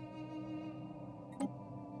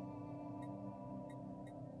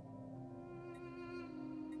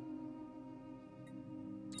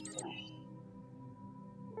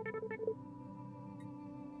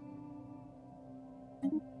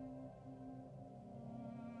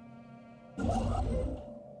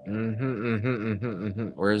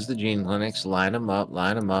 Where's the gene clinics? Line them up,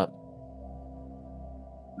 line them up.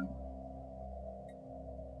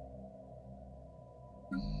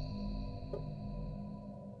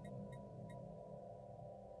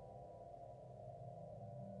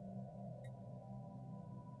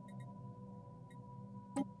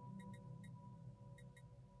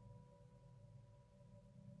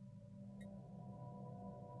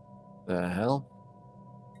 The hell?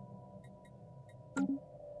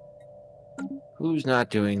 Who's not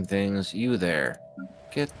doing things? You there.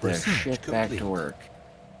 Get the Research shit back to complete. work.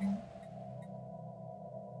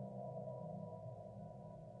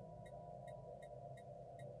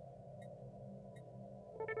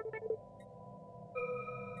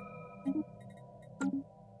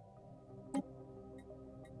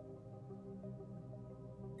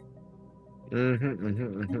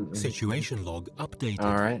 Situation log updated.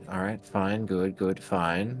 Alright, fine, good,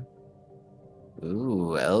 fine.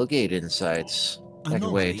 Ooh, Elgate insights. I can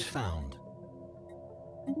Anomaly wait. found.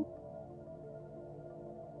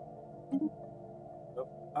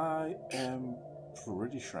 I am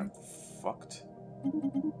pretty sure I'm fucked.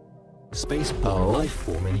 Spaceborne life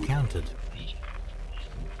form encountered.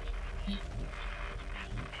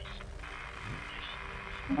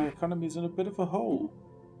 My economy's in a bit of a hole.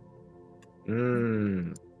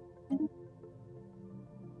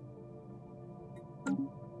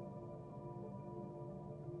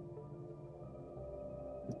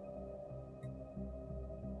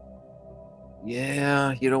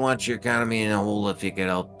 Yeah, you don't want your economy in a hole if you can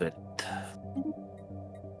help it.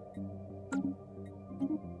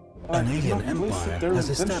 An I alien cannot place it empire there has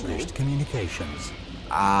intentionally. established communications.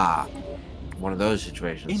 Ah, one of those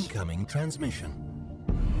situations. Incoming transmission.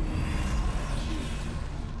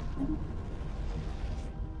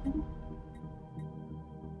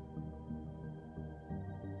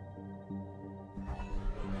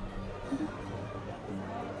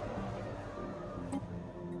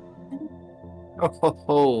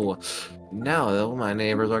 Oh, now though, my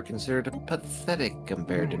neighbors are considered pathetic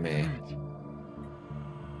compared to me.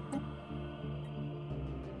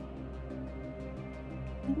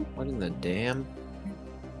 What in the damn?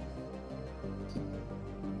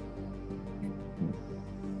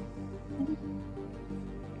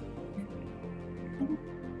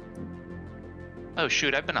 Oh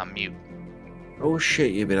shoot, I've been on mute. Oh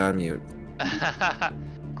shit, you've been on mute.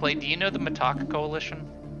 Clay, do you know the Mataka Coalition?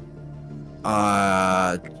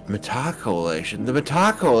 Matak Coalition? The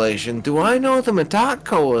Matak Coalition? Do I know the Matak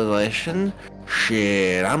Coalition?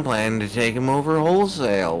 Shit, I'm planning to take him over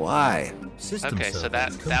wholesale. Why? System Okay, so survey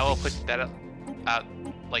that will complete. put that out.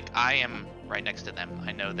 Like I am right next to them.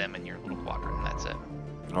 I know them in your little quadrant, and that's it.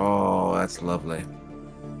 Oh, that's lovely.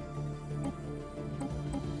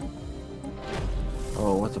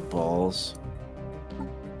 Oh, what the balls?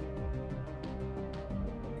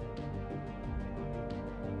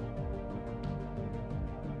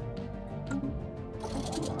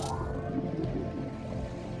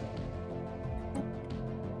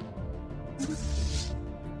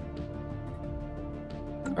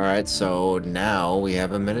 Alright, so now we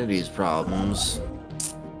have amenities problems.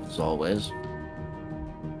 As always.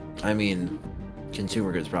 I mean,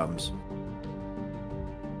 consumer goods problems.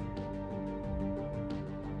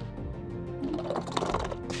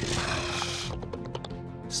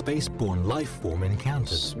 Spaceborne life form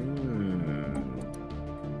encountered.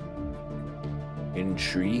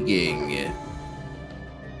 Intriguing.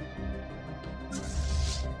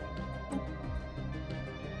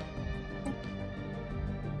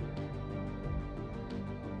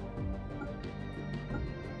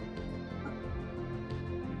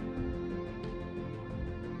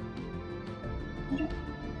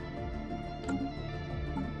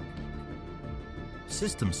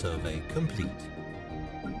 System survey complete.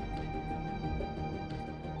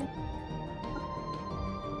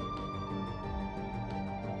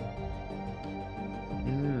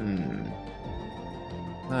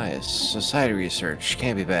 Nice. Society research.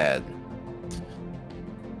 Can't be bad.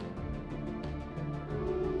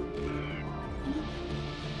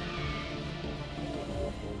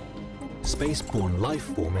 Spaceborne life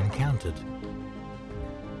form encountered.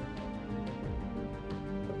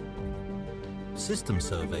 System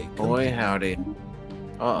survey complete. Boy, howdy.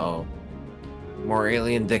 Uh-oh. More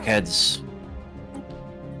alien dickheads.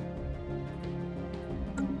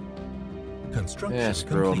 Construction Yeah,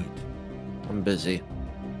 screw 'em. complete. I'm busy.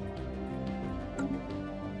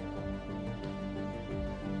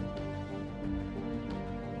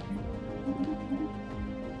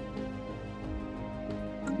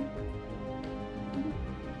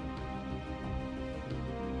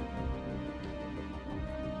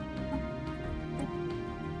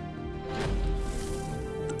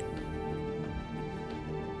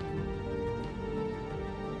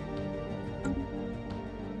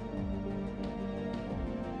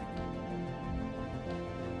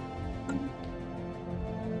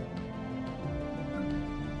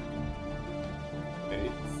 Okay,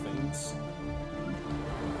 things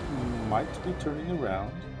might be turning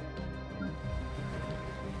around.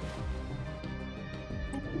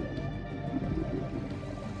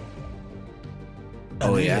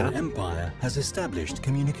 Oh, An yeah? alien empire has established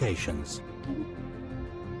communications.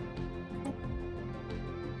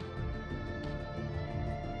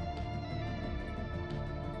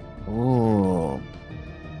 Ooh.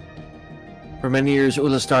 For many years,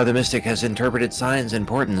 Ulastar the Mystic has interpreted signs and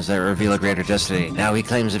portents that reveal a greater destiny. Now he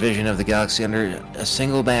claims a vision of the galaxy under a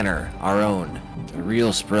single banner, our own. The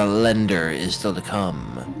real splendor is still to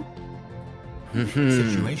come.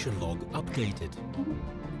 Situation log updated.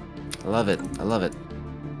 I love it. I love it.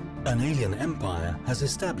 An alien empire has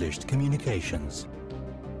established communications.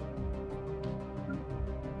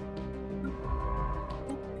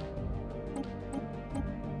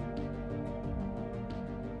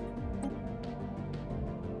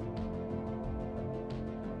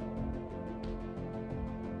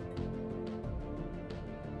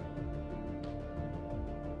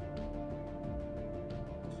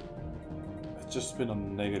 It's just been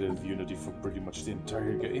on negative unity for pretty much the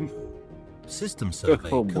entire game. System survey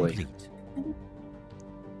Oh, boy. complete.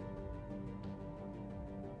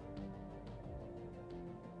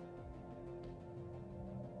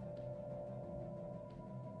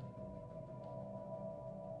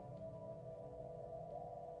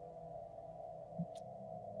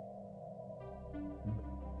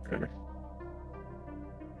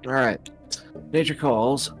 All right. Nature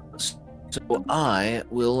calls. So I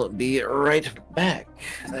will be right back.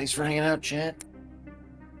 Thanks for hanging out, chat.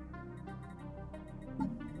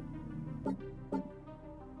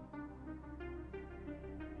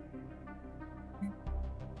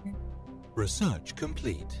 Research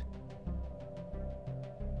complete.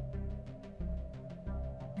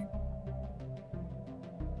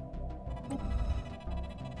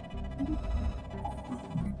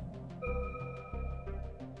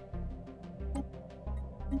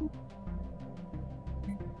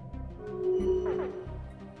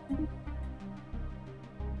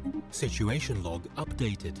 Situation log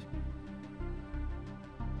updated.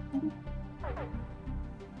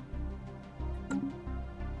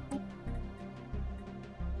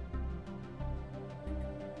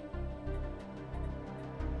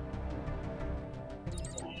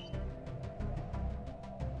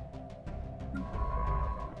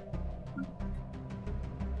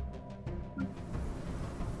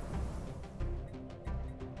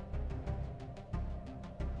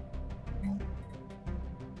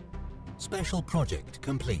 Special project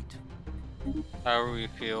complete. How are we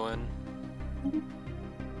feeling?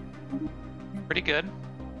 Pretty good.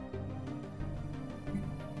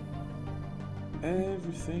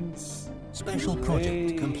 Everything's Special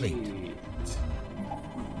project complete. great.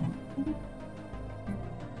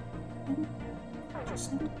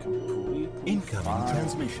 Just completely Incoming fine.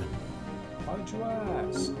 transmission. Why'd you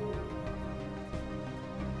ask?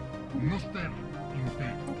 Noster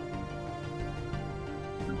intento.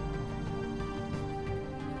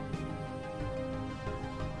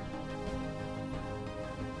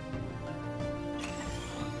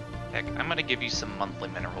 Heck, I'm gonna give you some monthly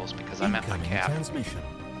minerals because I'm at my Incoming cap. transmission.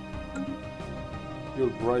 Your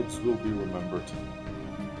bribes will be remembered.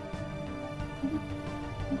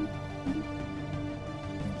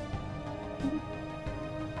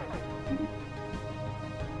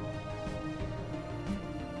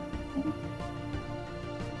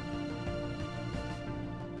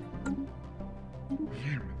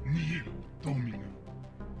 Vim nihil domino.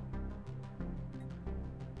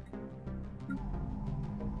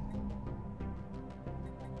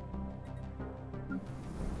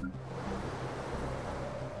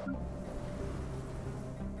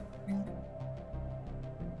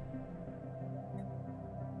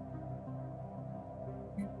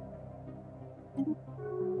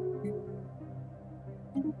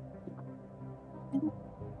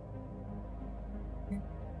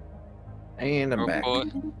 And I'm back.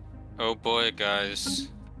 Oh boy, guys.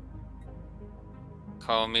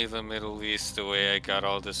 Call me the Middle East the way I got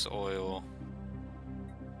all this oil.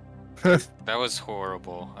 That was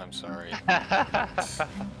horrible. I'm sorry.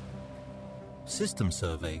 System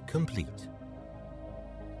survey complete.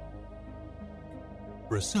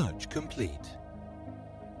 Research complete.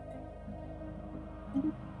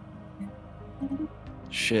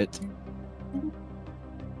 Shit.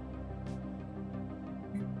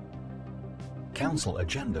 Council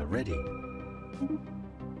agenda ready.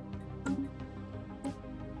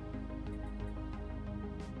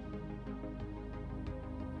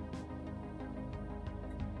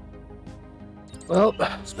 Well,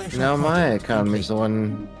 Special now my project economy's the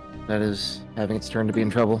complete. one that is having its turn to be in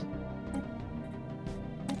trouble.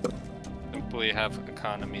 Simply have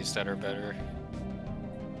economies that are better.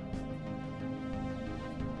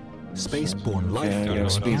 Spaceborne life Okay, I Don't gotta know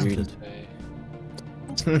force what else encountered.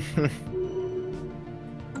 to say.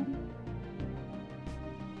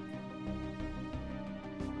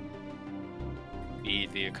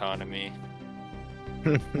 Feed the economy.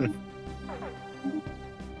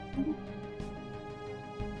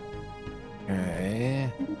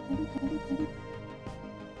 Okay.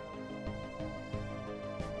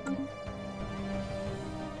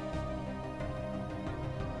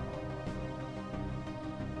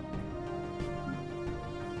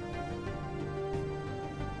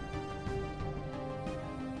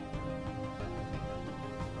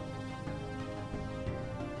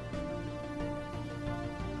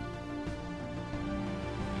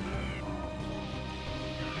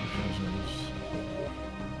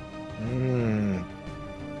 Hmm.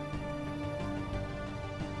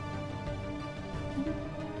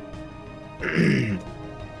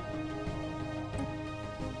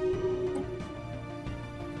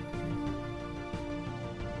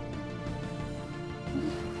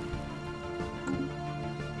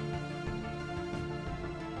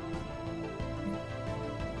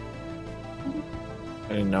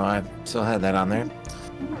 I didn't know I still had that on there.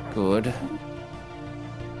 Good.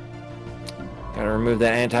 Gotta remove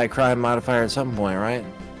that anti-crime modifier at some point, right?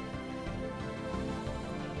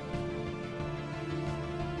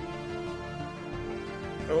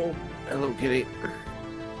 Oh, hello, kitty.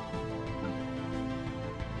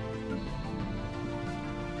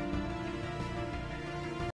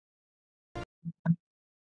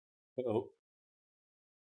 Oh,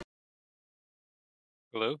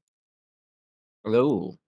 Hello?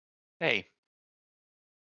 Hello. Hey,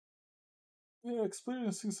 Yeah,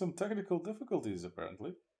 experiencing some technical difficulties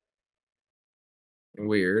apparently.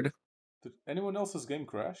 Weird. Did anyone else's game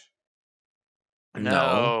crash? No.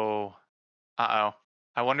 No. Uh-oh.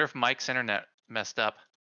 I wonder if Mike's internet messed up.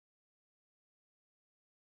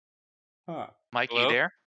 Huh. Mike, you Hello?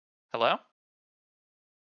 there? Hello?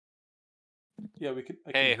 Yeah, I can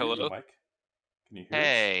Hey, hear you, hello? Mike. Can you hear us?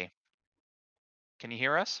 Hey. Can you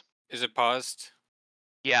hear us? Is it paused?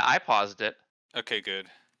 Yeah, I paused it. Okay, good.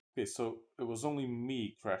 Okay, so it was only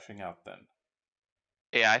me crashing out then.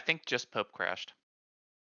 Yeah, I think just Pope crashed.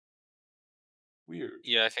 Weird.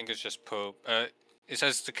 Yeah, I think it's just Pope. It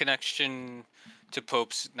says the connection to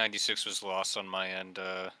Pope's 96 was lost on my end.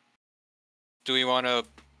 Do we want to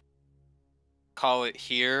call it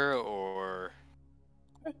here, or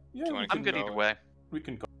Yeah, do you we want to I'm keep good either going? way. We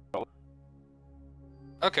can call.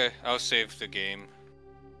 Okay, I'll save the game.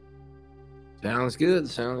 Sounds good.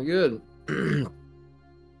 Sounds good.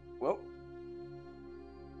 Well,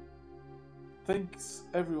 thanks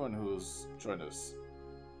everyone who's joined us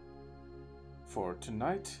for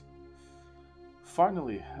tonight.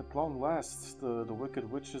 Finally, at long last, the Wicked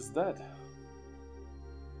Witch is dead.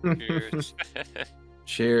 Cheers.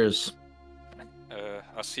 Cheers.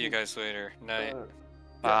 I'll see you guys later. Night. Yeah,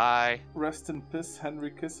 Bye. rest in peace,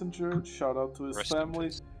 Henry Kissinger. Shout out to his Rest in family.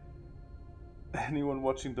 peace. Anyone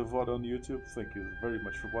watching the VOD on YouTube, thank you very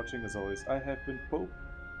much for watching. As always, I have been Pope.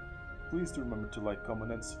 Please do remember to like,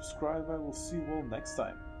 comment, and subscribe. I will see you all next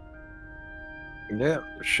time. Yeah.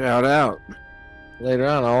 Shout out. Later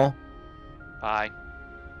on, all. Bye.